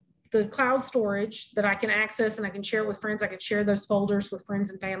the cloud storage that I can access and I can share it with friends. I can share those folders with friends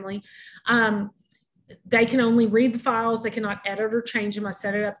and family. They can only read the files. They cannot edit or change them. I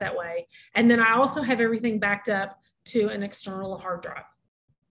set it up that way. And then I also have everything backed up to an external hard drive.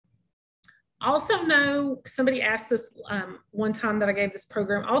 Also know, somebody asked this one time that I gave this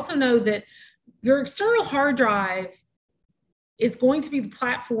program, also know that your external hard drive is going to be the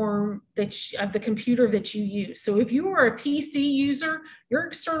platform of the computer that you use. So if you are a PC user, your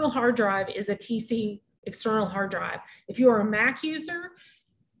external hard drive is a PC external hard drive. If you are a Mac user,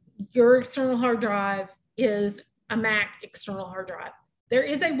 your external hard drive is a Mac external hard drive. There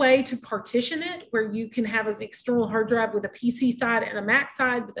is a way to partition it where you can have an external hard drive with a PC side and a Mac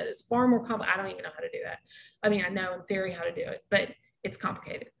side, but that is far more complicated. I don't even know how to do that. I mean, I know in theory how to do it, but it's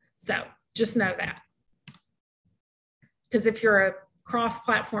complicated. So just know that. Because if you're a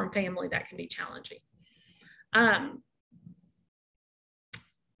cross-platform family, that can be challenging.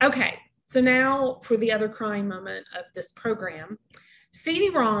 Okay, so now for the other crying moment of this program.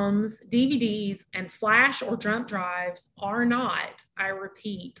 CD-ROMs, DVDs, and flash or jump drives are not, I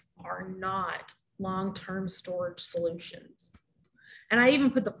repeat, are not long-term storage solutions. And I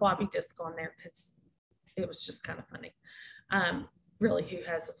even put the floppy disk on there because it was just kind of funny. Really, who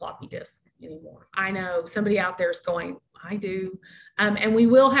has a floppy disk anymore? I know somebody out there is going, I do. And we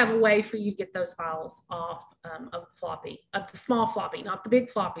will have a way for you to get those files off of floppy, of the small floppy, not the big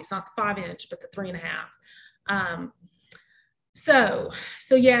floppies, not the 5-inch, but the 3.5. So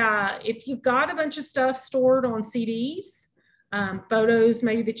yeah, if you've got a bunch of stuff stored on CDs, photos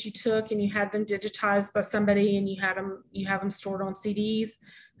maybe that you took and you had them digitized by somebody and you have them stored on CDs,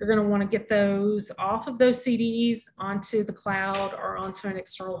 you're going to want to get those off of those CDs onto the cloud or onto an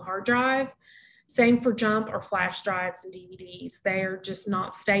external hard drive. Same for jump or flash drives and DVDs. They are just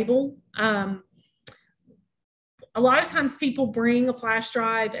not stable. A lot of times people bring a flash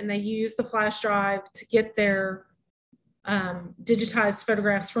drive and they use the flash drive to get their digitized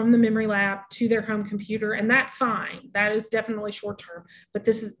photographs from the memory lab to their home computer, and that's fine. That is definitely short term, but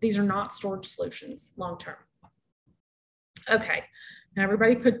these are not storage solutions long term. Okay, now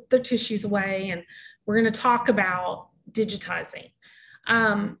everybody put their tissues away, and we're going to talk about digitizing.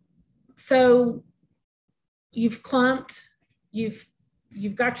 So you've clumped, you've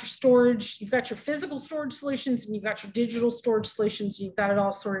got your storage, you've got your physical storage solutions, and you've got your digital storage solutions. You've got it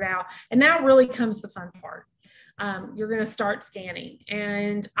all sorted out, and now really comes the fun part. You're going to start scanning.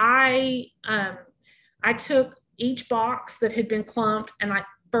 And I took each box that had been clumped and I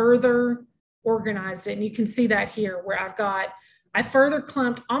further organized it. And you can see that here where I further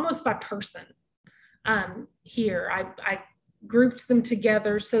clumped almost by person. here. I grouped them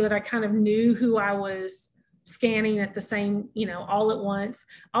together so that I kind of knew who I was scanning at the same, all at once.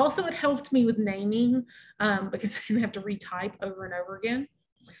 Also, it helped me with naming because I didn't have to retype over and over again.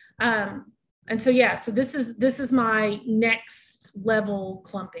 And so, yeah, so this is my next level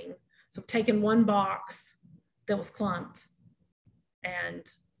clumping. So I've taken one box that was clumped and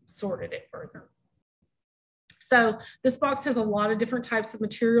sorted it further. So this box has a lot of different types of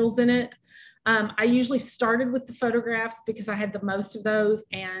materials in it. I usually started with the photographs because I had the most of those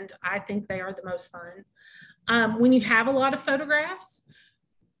and I think they are the most fun. When you have a lot of photographs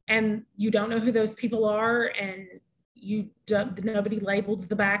and you don't know who those people are and nobody labeled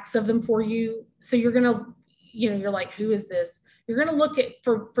the backs of them for you, so you're gonna, you're like, who is this? You're gonna look at,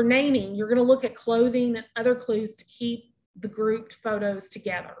 for naming, you're gonna look at clothing and other clues to keep the grouped photos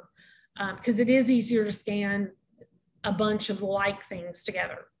together, because it is easier to scan a bunch of like things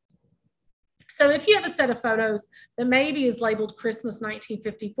together. So if you have a set of photos that maybe is labeled Christmas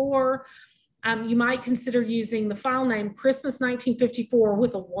 1954, you might consider using the file name Christmas 1954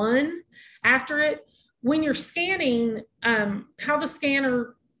 with a 1 after it. When you're scanning, how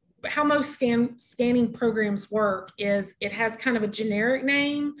most scanning programs work is it has kind of a generic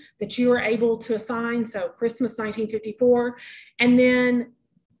name that you are able to assign. So Christmas 1954, and then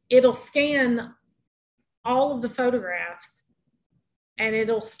it'll scan all of the photographs and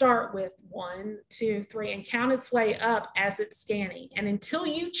it'll start with 1, 2, 3 and count its way up as it's scanning. And until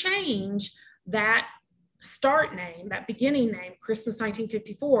you change that start name, that beginning name, Christmas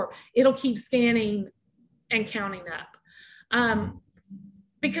 1954, it'll keep scanning and counting up.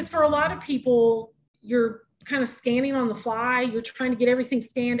 Because for a lot of people, you're kind of scanning on the fly, you're trying to get everything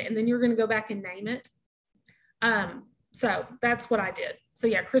scanned, and then you're going to go back and name it. So that's what I did. So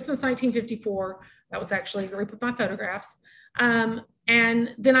yeah, Christmas 1954, that was actually a group of my photographs.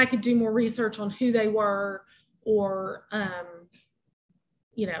 And then I could do more research on who they were or,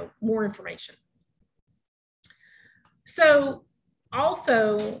 more information. So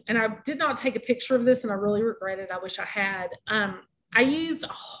also, and I did not take a picture of this and I really regret it. I wish I had. I used a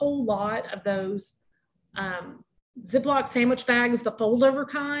whole lot of those Ziploc sandwich bags, the fold over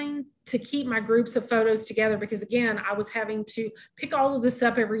kind, to keep my groups of photos together because, again, I was having to pick all of this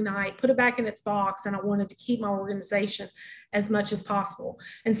up every night, put it back in its box, and I wanted to keep my organization as much as possible.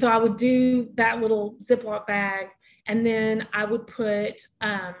 And so I would do that little Ziploc bag, and then I would put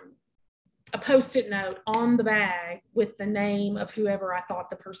a Post-it note on the bag with the name of whoever I thought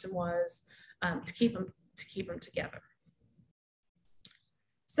the person was, to keep them together.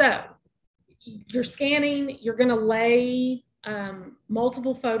 So you're scanning, you're going to lay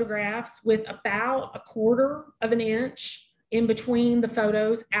multiple photographs with about 1/4 of an inch in between the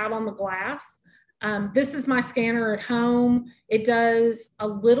photos out on the glass. This is my scanner at home. It does a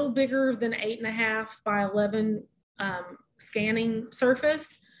little bigger than 8.5 by 11 scanning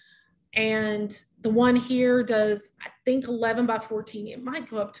surface. And the one here does, I think, 11 by 14. It might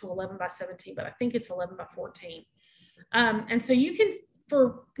go up to 11 by 17, but I think it's 11 by 14. And so you can,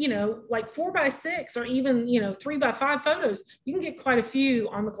 for, like 4 by 6 or even, 3 by 5 photos, you can get quite a few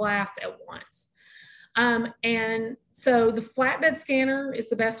on the glass at once. And so the flatbed scanner is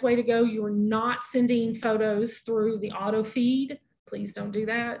the best way to go. You are not sending photos through the auto feed. Please don't do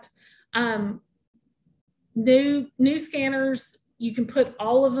that. New scanners, you can put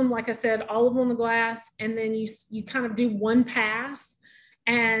all of them, like I said, all of them on the glass, and then you kind of do one pass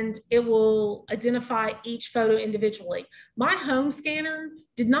and it will identify each photo individually. My home scanner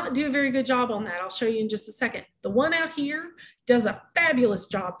did not do a very good job on that. I'll show you in just a second. The one out here does a fabulous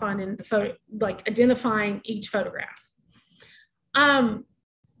job finding the photo, like identifying each photograph.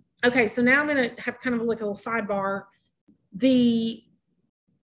 Okay, so now I'm gonna have kind of like a little sidebar.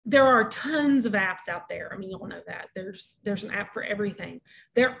 There are tons of apps out there. I mean, you all know that. There's an app for everything.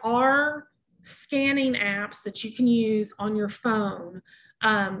 There are scanning apps that you can use on your phone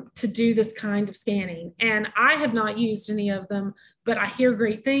to do this kind of scanning. And I have not used any of them, but I hear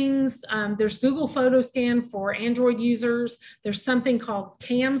great things. There's Google Photo Scan for Android users. There's something called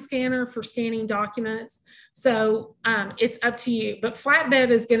Cam Scanner for scanning documents. So it's up to you, but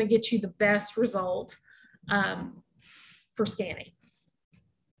Flatbed is gonna get you the best result for scanning.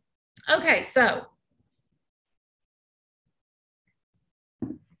 Okay, so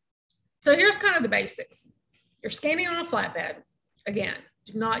here's kind of the basics. You're scanning on a flatbed. Again,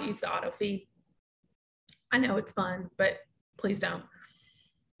 do not use the auto feed. I know it's fun, but please don't.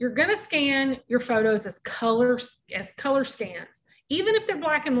 You're gonna scan your photos as color scans, even if they're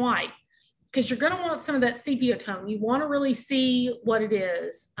black and white, because you're gonna want some of that sepia tone. You wanna really see what it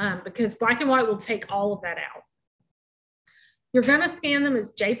is, because black and white will take all of that out. You're going to scan them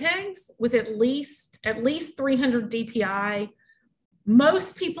as JPEGs with at least 300 DPI.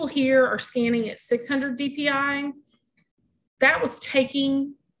 Most people here are scanning at 600 DPI. That was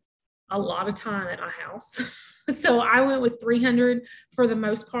taking a lot of time at my house. So I went with 300 for the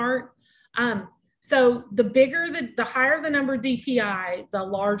most part. So the higher the number of DPI, the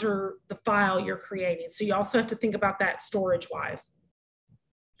larger the file you're creating. So you also have to think about that storage wise.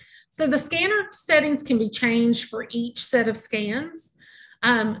 So the scanner settings can be changed for each set of scans.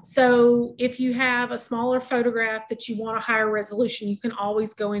 So if you have a smaller photograph that you want a higher resolution, you can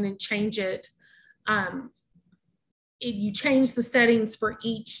always go in and change it. You change the settings for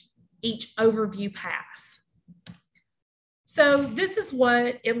each overview pass. So this is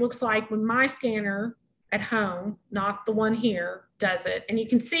what it looks like when my scanner at home, not the one here, does it. And you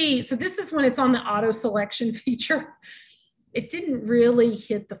can see, so this is when it's on the auto selection feature. It didn't really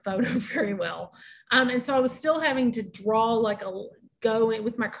hit the photo very well. And so I was still having to draw go in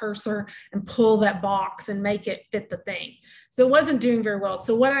with my cursor and pull that box and make it fit the thing. So it wasn't doing very well.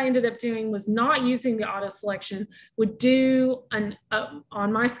 So what I ended up doing was not using the auto selection, would do on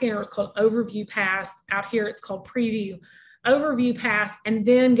my scanner, it's called overview pass. Out here, it's called preview. Overview pass, and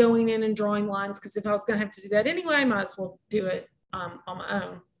then going in and drawing lines, because if I was going to have to do that anyway, I might as well do it on my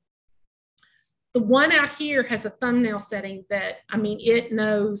own. The one out here has a thumbnail setting that, I mean, it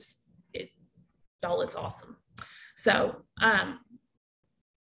knows it, y'all, it's awesome. So,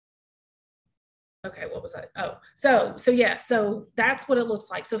 okay, what was that? Oh, so yeah, so that's what it looks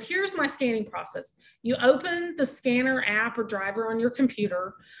like. So here's my scanning process. You open the scanner app or driver on your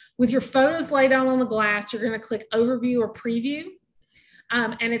computer. With your photos laid out on the glass, you're going to click overview or preview,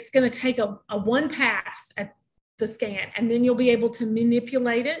 and it's going to take a one pass at the scan, and then you'll be able to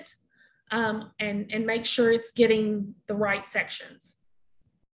manipulate it and make sure it's getting the right sections.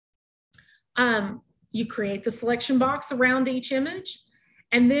 You create the selection box around each image,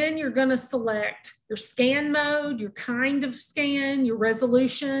 and then you're going to select your scan mode, your kind of scan, your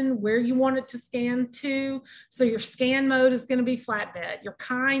resolution, where you want it to scan to. So your scan mode is going to be flatbed. Your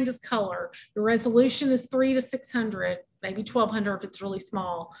kind is color. Your resolution is 300 to 600, maybe 1200 if it's really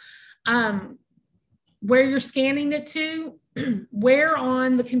small. Where you're scanning it to, where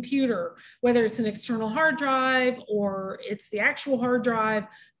on the computer, whether it's an external hard drive or it's the actual hard drive,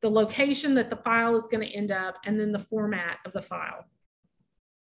 the location that the file is going to end up, and then the format of the file.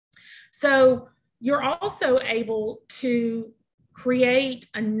 So you're also able to create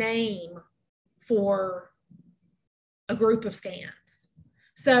a name for a group of scans.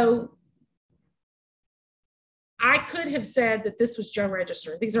 So I could have said that this was Joe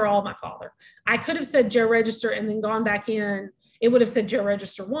Register. These are all my father. I could have said Joe Register and then gone back in. It would have said Joe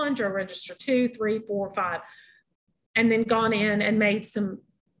Register 1, Joe Register 2, 3, 4, 5, and then gone in and made some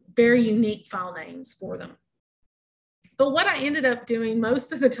very unique file names for them. But what I ended up doing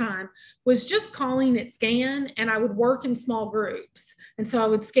most of the time was just calling it scan, and I would work in small groups. And so I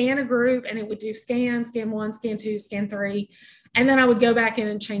would scan a group and it would do scan 1, scan 2, scan 3, and then I would go back in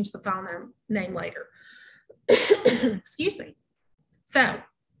and change the file name later. Excuse me. So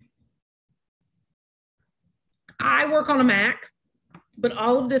I work on a Mac, but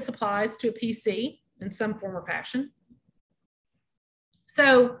all of this applies to a PC in some form or fashion.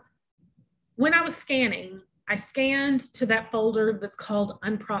 So when I was scanning, I scanned to that folder that's called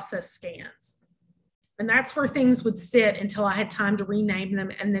unprocessed scans. And that's where things would sit until I had time to rename them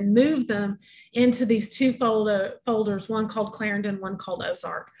and then move them into these two folders, one called Clarendon, one called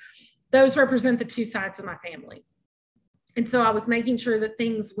Ozark. Those represent the two sides of my family. And so I was making sure that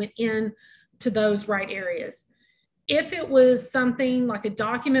things went in to those right areas. If it was something like a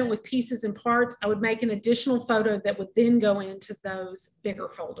document with pieces and parts, I would make an additional photo that would then go into those bigger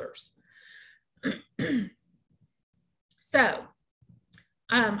folders. So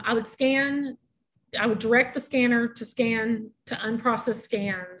I would direct the scanner to scan to unprocessed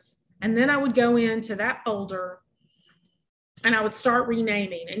scans, and then I would go into that folder and I would start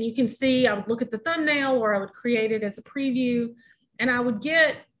renaming. And you can see I would look at the thumbnail, or I would create it as a preview, and I would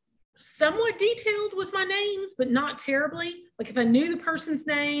get somewhat detailed with my names, but not terribly. Like if I knew the person's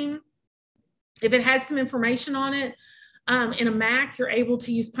name, if it had some information on it. In a Mac, you're able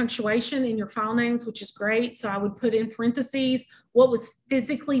to use punctuation in your file names, which is great. So I would put in parentheses what was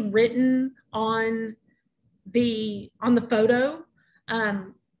physically written on the photo.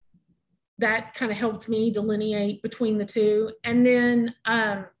 That kind of helped me delineate between the two. And then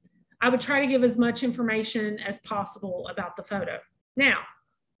I would try to give as much information as possible about the photo. Now,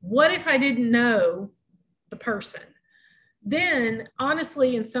 what if I didn't know the person? Then,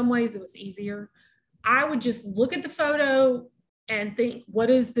 honestly, in some ways it was easier. I would just look at the photo, and think, what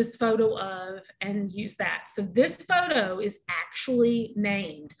is this photo of, and use that. So this photo is actually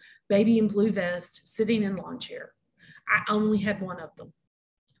named Baby in Blue Vest sitting in lawn chair. I only had one of them,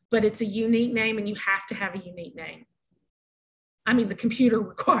 but it's a unique name, and you have to have a unique name. I mean, the computer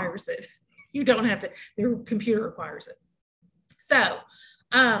requires it. You don't have to, the computer requires it. So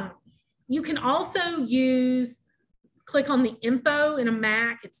you can also click on the info in a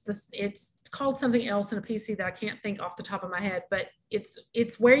Mac. It's called something else in a PC that I can't think off the top of my head, but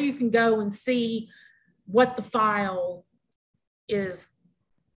it's where you can go and see what the file is,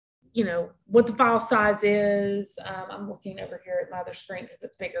 you know, what the file size is. I'm looking over here at my other screen because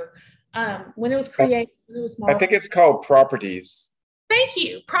it's bigger. When it was created, it was I think it's called properties. Thank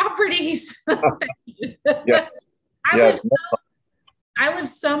you. Properties. Thank you. Yes. I Yes. live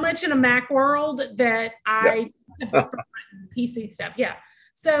so much in a Mac world that I have forgotten PC stuff. Yeah.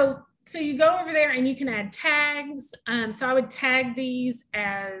 So you go over there and you can add tags. So I would tag these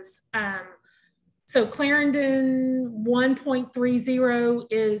as, so Clarendon 1.30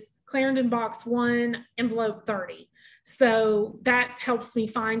 is Clarendon box 1, envelope 30. So that helps me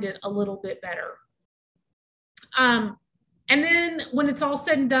find it a little bit better. And then when it's all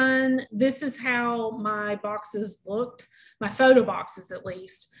said and done, this is how my boxes looked, my photo boxes at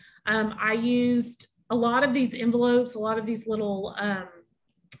least. I used a lot of these envelopes, a lot of these little,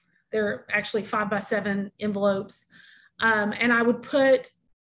 they're actually 5x7 envelopes. And I would put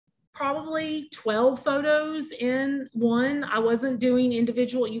probably 12 photos in one. I wasn't doing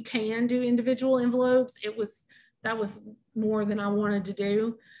individual, you can do individual envelopes. That was more than I wanted to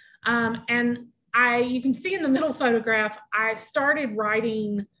do. And you can see in the middle photograph, I started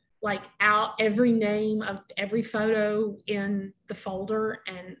writing like out every name of every photo in the folder,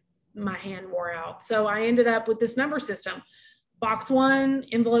 and my hand wore out. So I ended up with this number system. Box 1,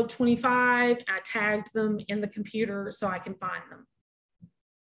 envelope 25, I tagged them in the computer so I can find them.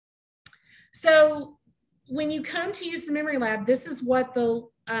 So when you come to use the Memory Lab, this is what the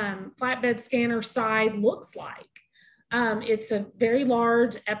flatbed scanner side looks like. It's a very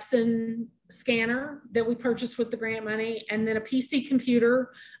large Epson scanner that we purchased with the grant money, and then a PC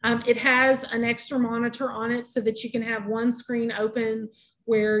computer. It has an extra monitor on it so that you can have one screen open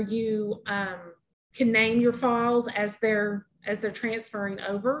where you can name your files as they're transferring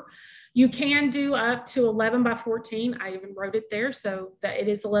over. You can do up to 11 by 14. I even wrote it there, so that it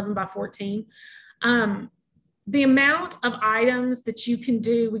is 11 by 14. The amount of items that you can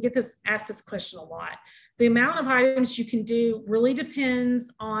do, we get asked this question a lot. The amount of items you can do really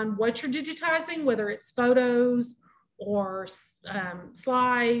depends on what you're digitizing, whether it's photos or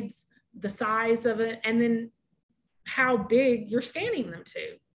slides, the size of it, and then how big you're scanning them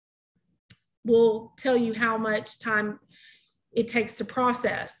to. Will tell you how much time it takes to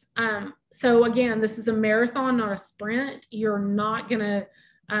process. So again, this is a marathon, not a sprint. You're not gonna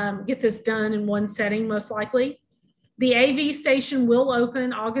get this done in one setting, most likely. The AV station will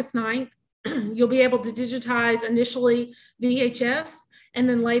open August 9th. You'll be able to digitize initially VHS, and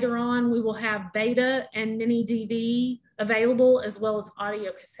then later on we will have beta and mini DV available, as well as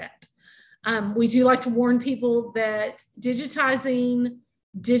audio cassette. We do like to warn people that digitizing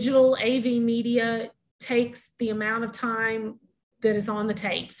digital AV media takes the amount of time that is on the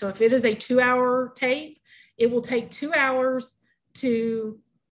tape. So if it is a 2-hour tape, it will take 2 hours to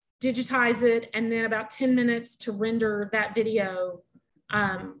digitize it, and then about 10 minutes to render that video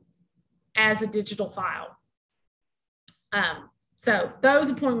as a digital file. So those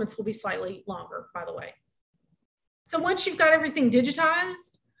appointments will be slightly longer, by the way. So once you've got everything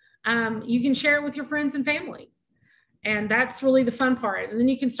digitized, you can share it with your friends and family. And that's really the fun part. And then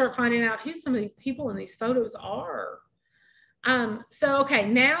you can start finding out who some of these people in these photos are. Okay,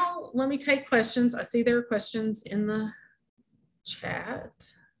 now let me take questions. I see there are questions in the chat.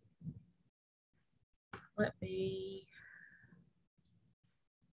 Let me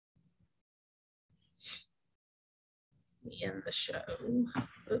end the show.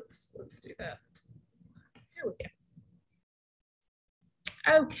 Oops, let's do that. There we go.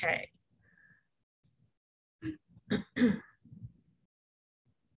 Okay.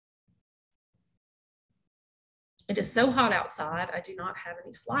 It is so hot outside, I do not have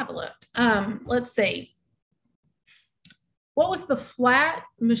any saliva left. Let's see. What was the flat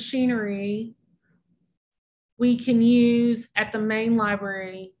machinery we can use at the main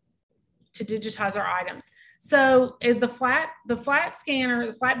library to digitize our items? So the flat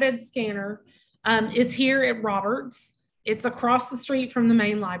scanner, the flatbed scanner is here at Roberts. It's across the street from the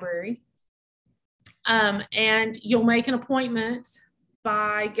main library. And you'll make an appointment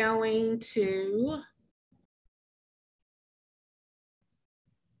by going to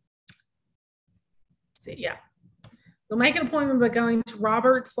You'll make an appointment by going to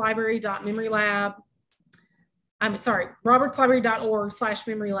robertslibrary.memorylab. I'm sorry,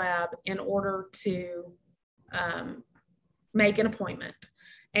 robertslibrary.org/memorylab in order to make an appointment.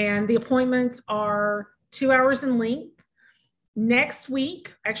 And the appointments are 2 hours in length. Next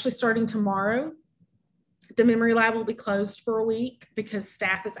week, actually starting tomorrow, the Memory Lab will be closed for a week because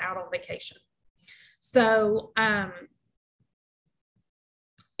staff is out on vacation. So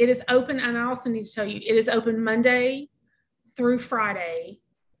it is open, and I also need to tell you, it is open Monday through Friday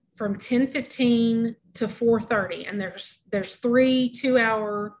from 10:15 to 4:30, and there's 3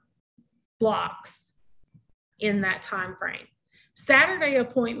 2-hour blocks in that time frame. Saturday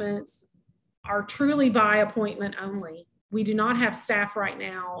appointments are truly by appointment only. We do not have staff right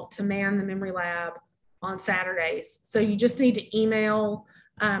now to man the Memory Lab on Saturdays. So you just need to email.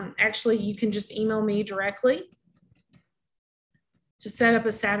 Actually, you can just email me directly to set up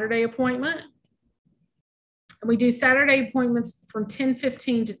a Saturday appointment. And we do Saturday appointments from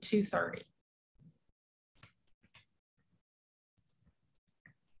 10:15 to 2:30.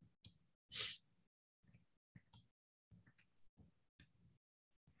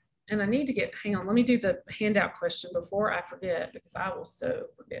 And I need to hang on, let me do the handout question before I forget, because I will so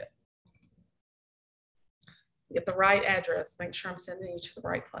forget. Get the right address, make sure I'm sending you to the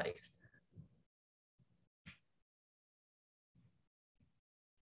right place.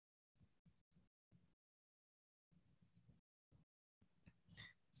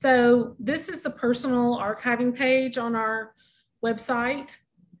 So this is the personal archiving page on our website.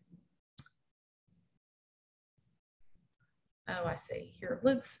 Oh, I see. Here,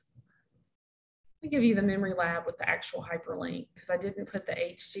 let me give you the Memory Lab with the actual hyperlink, because I didn't put the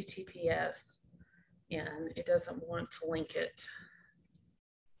HTTPS in. It doesn't want to link it.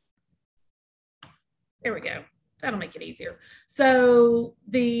 There we go. That'll make it easier. So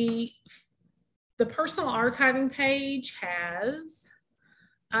the personal archiving page has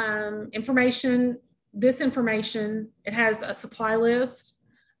information. This information, it has a supply list,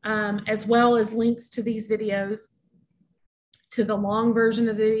 as well as links to these videos, to the long version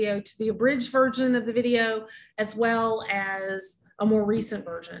of the video, to the abridged version of the video, as well as a more recent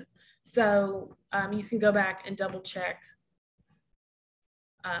version. So you can go back and double check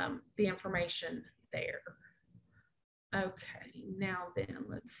the information there. Okay, now then,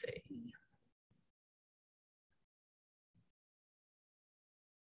 let's see.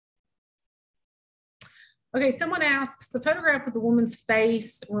 Okay, someone asks, the photograph with the woman's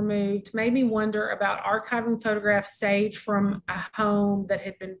face removed made me wonder about archiving photographs saved from a home that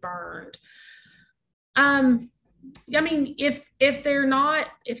had been burned. I mean, if they're not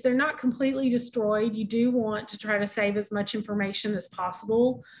completely destroyed, you do want to try to save as much information as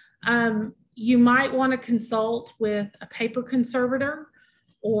possible. You might want to consult with a paper conservator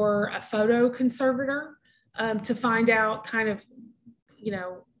or a photo conservator to find out kind of, you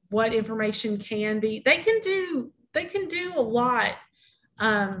know, what information can be. They can do a lot.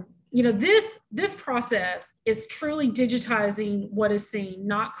 You know, this process is truly digitizing what is seen,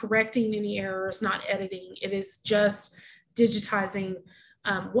 not correcting any errors, not editing. It is just digitizing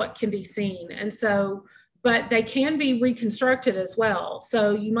what can be seen. And so, but they can be reconstructed as well.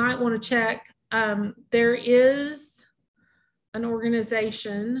 So you might want to check. There is an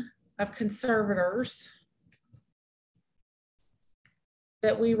organization of conservators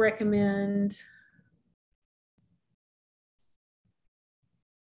that we recommend.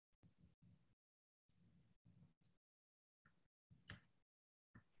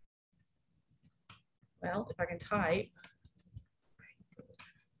 Well, if I can type.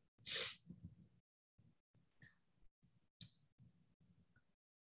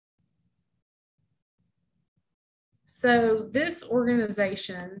 So this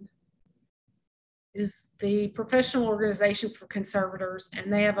organization is the Professional Organization for Conservators,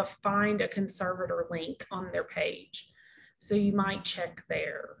 and they have a Find a Conservator link on their page. So you might check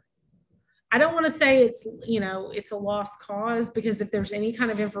there. I don't want to say it's, you know, it's a lost cause, because if there's any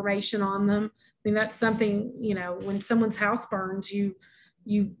kind of information on them, I mean, that's something, you know, when someone's house burns, you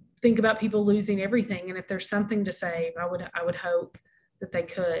think about people losing everything. And if there's something to save, I would hope that they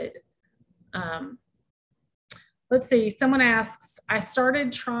could. Let's see, someone asks, I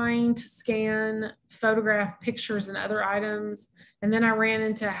started trying to scan, photograph pictures and other items, and then I ran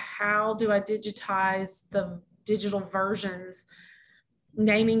into how do I digitize the digital versions.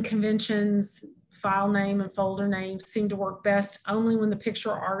 Naming conventions, file name and folder names seem to work best only when the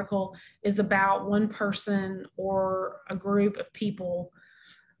picture or article is about one person or a group of people.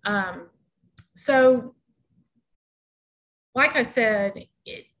 So, like I said,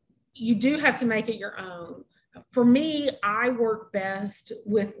 you do have to make it your own. For me, I work best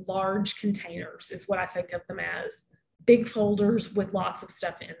with large containers, is what I think of them as. big folders with lots of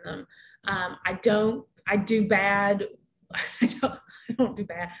stuff in them. I do bad. I don't do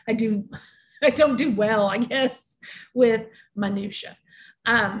bad. I don't do well, I guess, with minutia.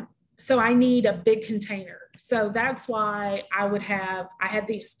 So I need a big container. So that's why I have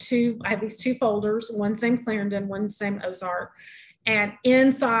these two folders, one's named Clarendon, one's named Ozark. And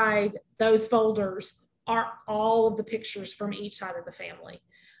inside those folders are all of the pictures from each side of the family.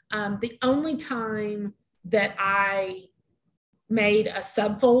 The only time that I made a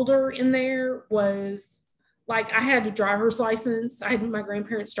subfolder in there was like I had a driver's license. I had my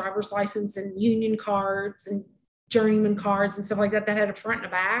grandparents' driver's license and union cards and journeyman cards and stuff like that had a front and a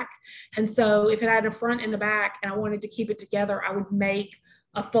back. And so if it had a front and a back and I wanted to keep it together, I would make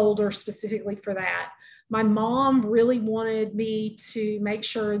a folder specifically for that. My mom really wanted me to make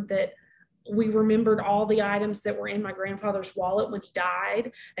sure that we remembered all the items that were in my grandfather's wallet when he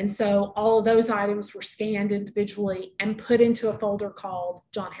died. And so all of those items were scanned individually and put into a folder called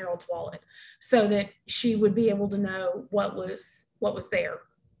John Harold's Wallet so that she would be able to know what was there.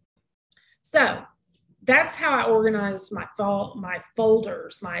 So that's how I organized my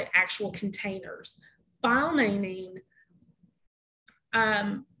folders, my actual containers. File naming,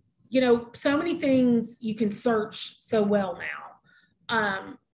 so many things you can search so well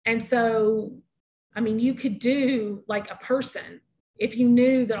now. And so, I mean, you could do like a person. If you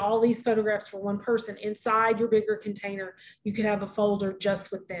knew that all these photographs were one person, inside your bigger container, you could have a folder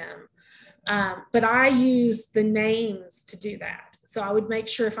just with them. But I use the names to do that. So I would make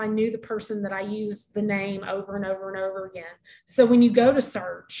sure if I knew the person that I used the name over and over and over again. So when you go to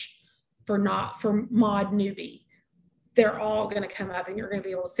search for Maud Newby, they're all going to come up and you're going to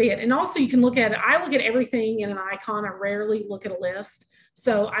be able to see it. And also you can look at it. I look at everything in an icon. I rarely look at a list.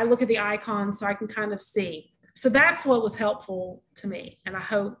 So I look at the icon so I can kind of see. So that's what was helpful to me. And I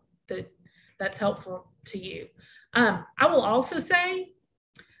hope that that's helpful to you. I will also say,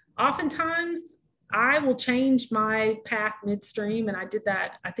 oftentimes I will change my path midstream. And I did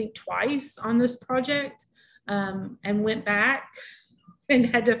that, I think, twice on this project, and went back and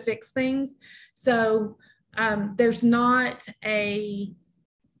had to fix things. So there's not a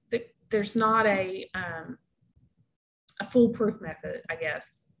foolproof method, I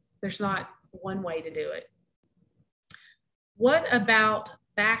guess. There's not one way to do it. What about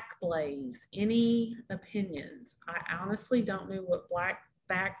Backblaze? Any opinions? I honestly don't know what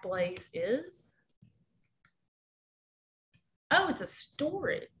Backblaze is. Oh, it's a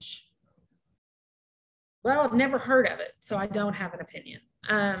storage. Well, I've never heard of it, so I don't have an opinion.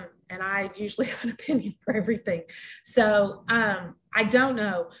 And I usually have an opinion for everything. So I don't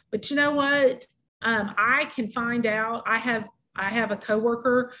know, but you know what? I can find out. I have a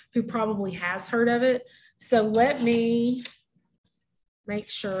coworker who probably has heard of it. So let me make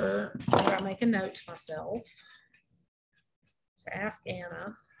sure that I make a note to myself to ask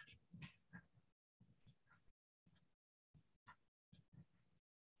Anna.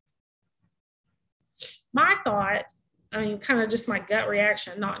 My thought, I mean, kind of just my gut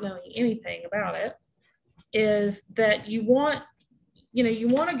reaction, not knowing anything about it, is that you want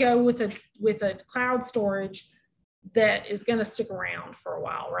to go with a cloud storage that is going to stick around for a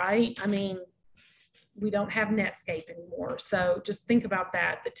while, right? I mean, we don't have Netscape anymore. So just think about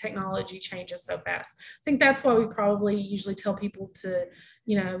that. The technology changes so fast. I think that's why we probably usually tell people to,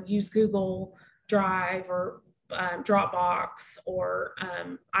 use Google Drive or Dropbox or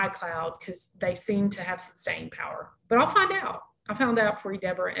iCloud, because they seem to have some staying power. But I'll find out. I'll find out for you,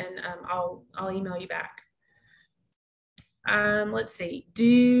 Deborah, and I'll email you back. Let's see. Do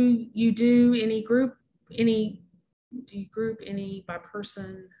you do any group? Do you group any by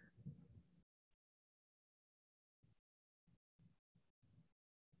person?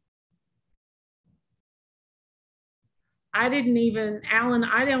 Alan,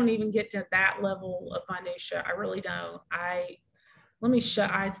 I don't even get to that level of minutia. I really don't. Let me show,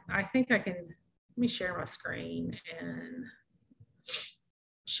 I think I can, let me share my screen and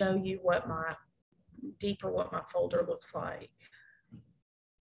show you what my folder looks like.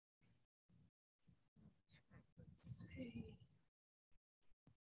 Let's see.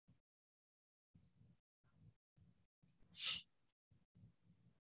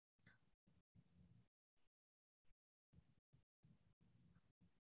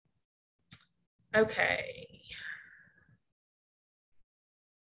 Okay.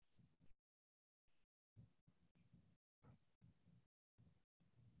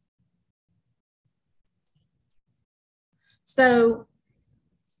 So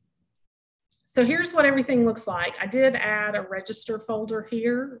here's what everything looks like. I did add a register folder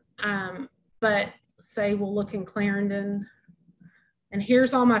here, but say we'll look in Clarendon. and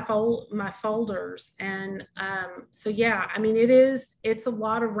here's all my folders. And so yeah, I mean, it's a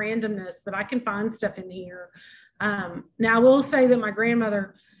lot of randomness, but I can find stuff in here. Now I will say that my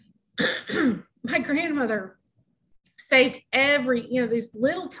grandmother my grandmother saved these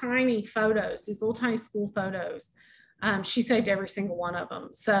little tiny photos, these little tiny school photos. She saved every single one of them.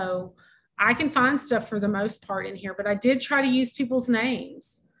 So I can find stuff for the most part in here, but I did try to use people's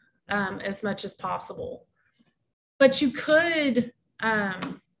names as much as possible. But you could,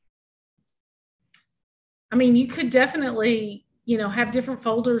 you could definitely, have different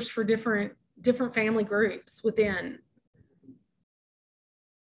folders for different family groups within.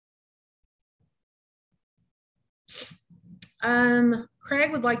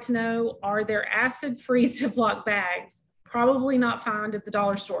 Craig would like to know, are there acid-free Ziploc bags? Probably not found at the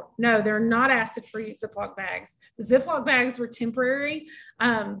dollar store. No, they're not acid-free Ziploc bags. The Ziploc bags were temporary,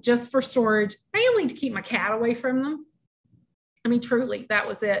 just for storage, mainly to keep my cat away from them. I mean, truly, that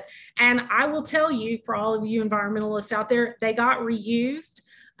was it. And I will tell you, for all of you environmentalists out there, they got reused.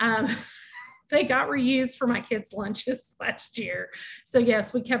 They got reused for my kids' lunches last year. So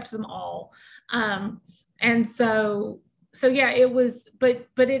yes, we kept them all. And so yeah, it was, but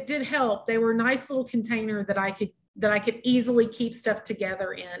it did help. They were a nice little container that I could easily keep stuff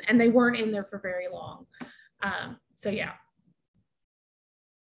together in, and they weren't in there for very long. So yeah.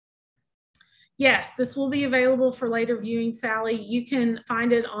 Yes, this will be available for later viewing, Sally. You can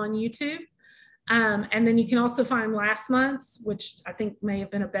find it on YouTube. And then you can also find last month's, which I think may have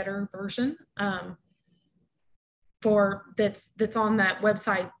been a better version that's on that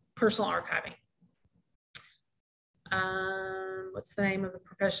website, Personal Archiving. What's the name of the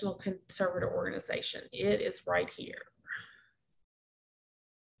professional conservator organization? It is right here.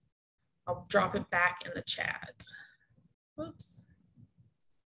 I'll drop it back in the chat. Whoops.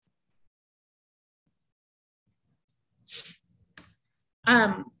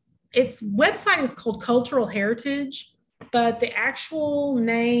 Its website is called Cultural Heritage, but the actual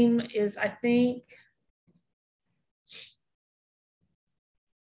name is, I think,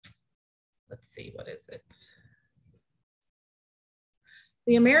 let's see, what is it?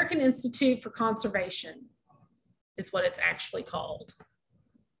 The American Institute for Conservation is what it's actually called.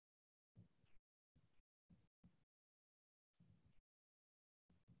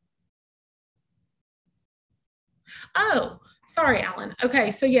 Oh, sorry, Alan.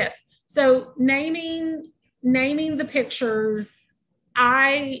 Okay, so yes. So naming the picture,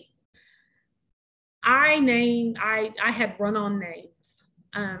 I had run-on names.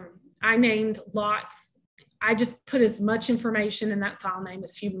 I named lots. I just put as much information in that file name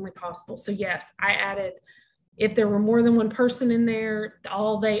as humanly possible. So yes, I added, if there were more than one person in there,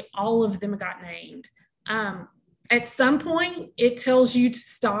 all of them got named. At some point, it tells you to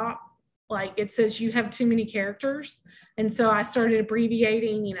stop. Like, it says you have too many characters. And so I started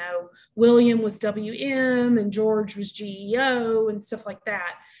abbreviating, William was WM and George was GEO and stuff like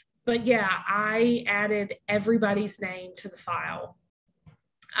that. But yeah, I added everybody's name to the file.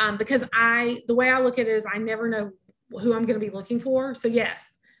 Because the way I look at it is I never know who I'm going to be looking for. So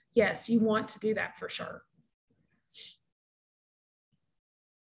yes, you want to do that for sure.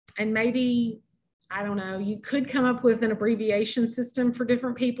 And maybe, I don't know, you could come up with an abbreviation system for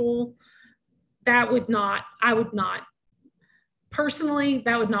different people. I would not, personally,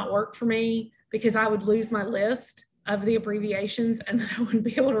 that would not work for me, because I would lose my list of the abbreviations and then I wouldn't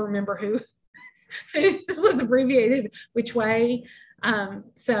be able to remember who was abbreviated which way.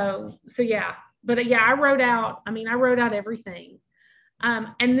 So yeah, but yeah, I wrote out everything.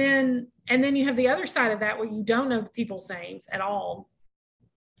 And then you have the other side of that where you don't know the people's names at all.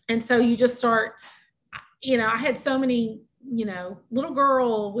 And so you just start, I had so many, little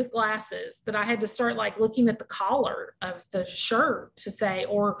girl with glasses that I had to start like looking at the collar of the shirt to say,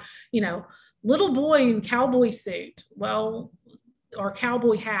 or, little boy in cowboy suit, or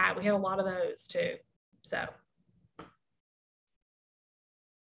cowboy hat. We had a lot of those too. So.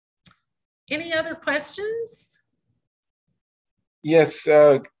 Any other questions? Yes,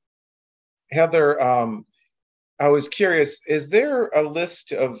 Heather, I was curious, is there a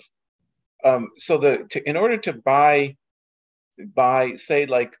list of, in order to buy, say,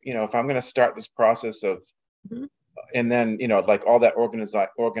 like, if I'm going to start this process of, mm-hmm. And then, like all that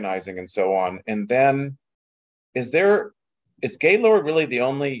organizing and so on, and then is Gaylord really the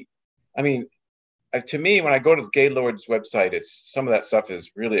only, to me, when I go to Gaylord's website, some of that stuff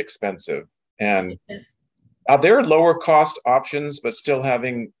is really expensive. And are there lower cost options, but still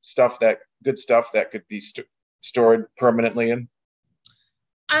having good stuff that could be stored permanently in?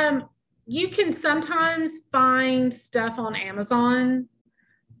 You can sometimes find stuff on Amazon,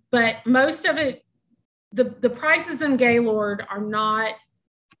 but most of it the prices in Gaylord are not,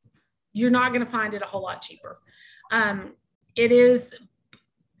 you're not going to find it a whole lot cheaper. It is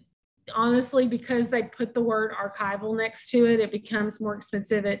honestly, because they put the word archival next to it, it becomes more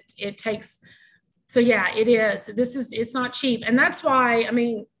expensive. It takes, so yeah, it is. It's not cheap. And that's why, I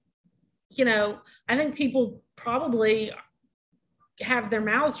mean, you know, I think people probably have their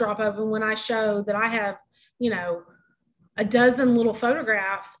mouths drop open when I show that I have, you know, a dozen little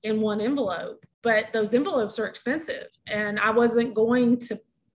photographs in one envelope, but those envelopes are expensive. And I wasn't going to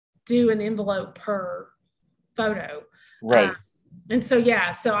do an envelope per photo. Right. And so,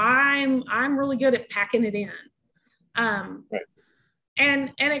 yeah, so I'm really good at packing it in. Right.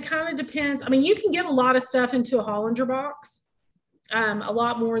 And it kind of depends. I mean, you can get a lot of stuff into a Hollinger box, a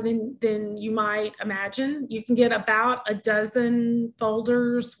lot more than you might imagine. You can get about a dozen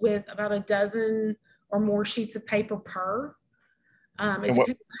folders with about a dozen or more sheets of paper per. It depends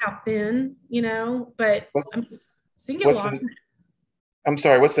on how thin, you know, but I mean, so you can get a lot. I'm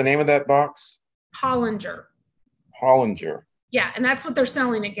sorry, what's the name of that box? Hollinger. Hollinger. Yeah, and that's what they're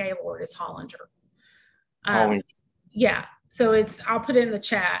selling at Gaylord is Hollinger. Hollinger. Yeah, so I'll put it in the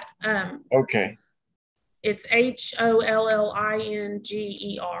chat. Okay. It's HOLLINGER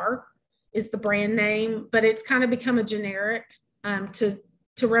is the brand name, but it's kind of become a generic to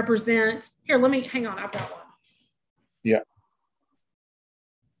represent. Here, let me, hang on, I've got one. Yeah.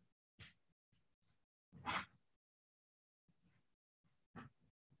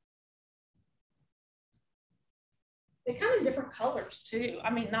 They come in different colors too. I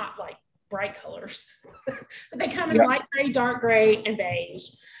mean, not like bright colors, but they come in light gray, dark gray, and beige.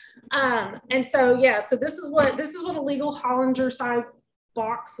 And so, yeah, so this is what a legal Hollinger size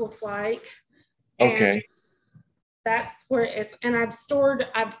box looks like. And okay. That's where it's, and I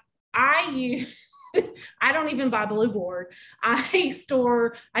use, I don't even buy Blueboard. I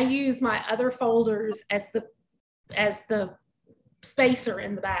use my other folders as the spacer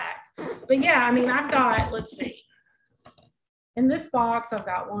in the back. But yeah, I mean, I've got, let's see. In this box, I've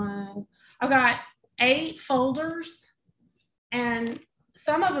got 8 folders, and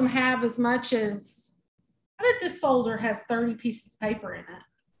some of them have as much as, I bet this folder has 30 pieces of paper in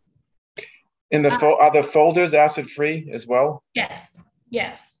it. In the are the folders acid free as well? Yes.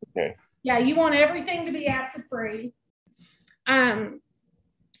 Yes. Okay. Yeah, you want everything to be acid free.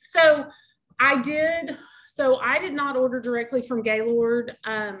 So I did not order directly from Gaylord.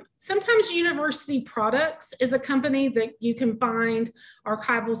 Sometimes University Products is a company that you can find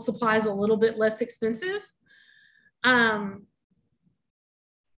archival supplies a little bit less expensive. And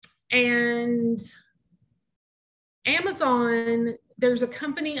Amazon, there's a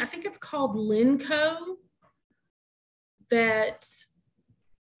company, I think it's called Linco, that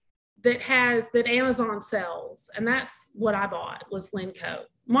Amazon sells. And that's what I bought, was Linco,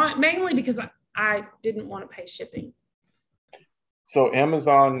 mainly because I didn't want to pay shipping. So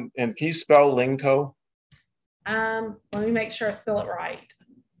Amazon, and can you spell Linco? Let me make sure I spell it right.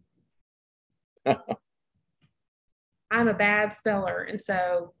 I'm a bad speller, and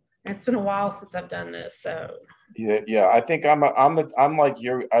so it's been a while since I've done this. So yeah, I think I'm like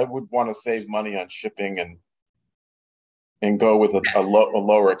you. I would want to save money on shipping and go with a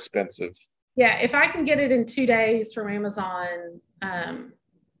lower expensive. Yeah, if I can get it in 2 days from Amazon,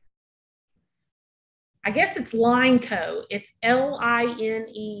 I guess it's Lineco. It's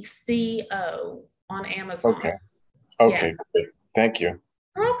LINECO on Amazon. Okay. Okay, yeah. Great. Thank you.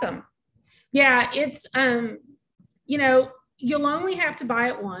 You're welcome. Yeah, it's you know, you'll only have to buy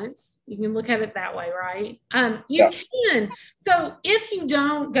it once. You can look at it that way, right? You can. So if you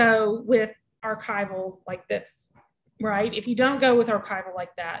don't go with archival like this, right? If you don't go with archival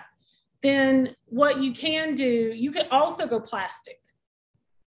like that, then what you can do, you could also go plastic.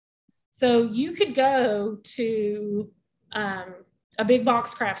 So you could go to a big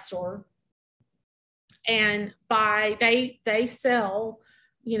box craft store and buy, they sell,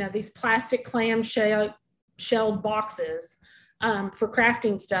 you know, these plastic clamshell shelled boxes for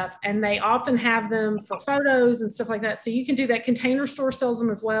crafting stuff. And they often have them for photos and stuff like that. So you can do that. Container Store sells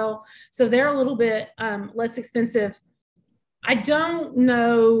them as well. So they're a little bit less expensive. I don't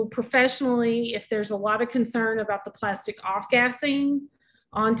know professionally if there's a lot of concern about the plastic off-gassing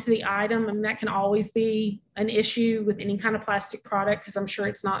onto the item, and that can always be an issue with any kind of plastic product, because I'm sure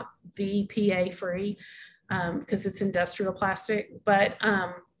it's not BPA free because it's industrial plastic. But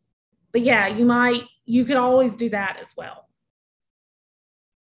yeah, you could always do that as well.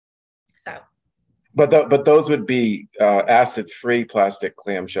 So, but those would be acid-free plastic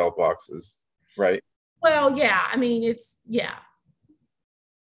clamshell boxes, right? Well, yeah. I mean, yeah.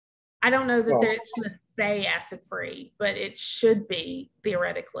 I don't know that it's going to say acid-free, but it should be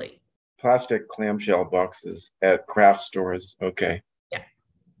theoretically. plastic clamshell boxes at craft stores. Okay. Yeah.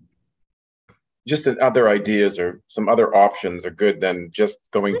 Just other ideas or some other options are good than just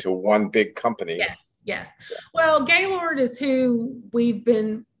going to one big company. Yes. Yes. Well, Gaylord is who we've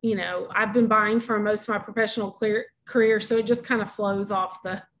been, I've been buying for most of my professional career. So it just kind of flows off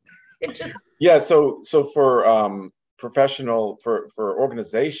it just. Yeah. So for professional, for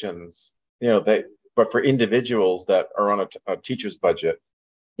organizations, but for individuals that are on a teacher's budget,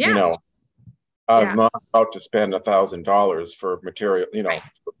 Yeah. I'm not about to spend $1,000 for material, Right.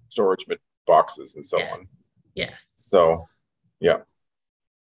 for storage boxes and so Yeah. on. Yes. So, yeah.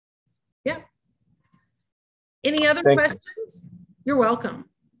 Yeah. Any other Thank questions? you. You're welcome.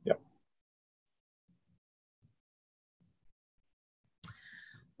 Yeah.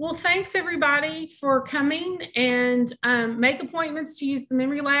 Well, thanks everybody for coming, and make appointments to use the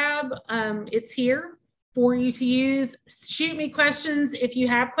Memory Lab. It's here for you to use. Shoot me questions if you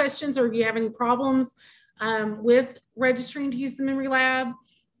have questions or if you have any problems with registering to use the Memory Lab.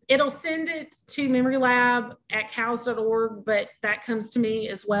 It'll send it to memorylab@cals.org, but that comes to me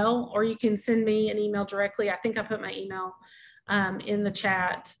as well, or you can send me an email directly. I think I put my email in the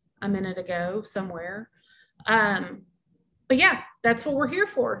chat a minute ago somewhere. But yeah, that's what we're here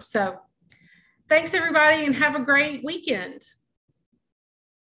for. So thanks everybody and have a great weekend.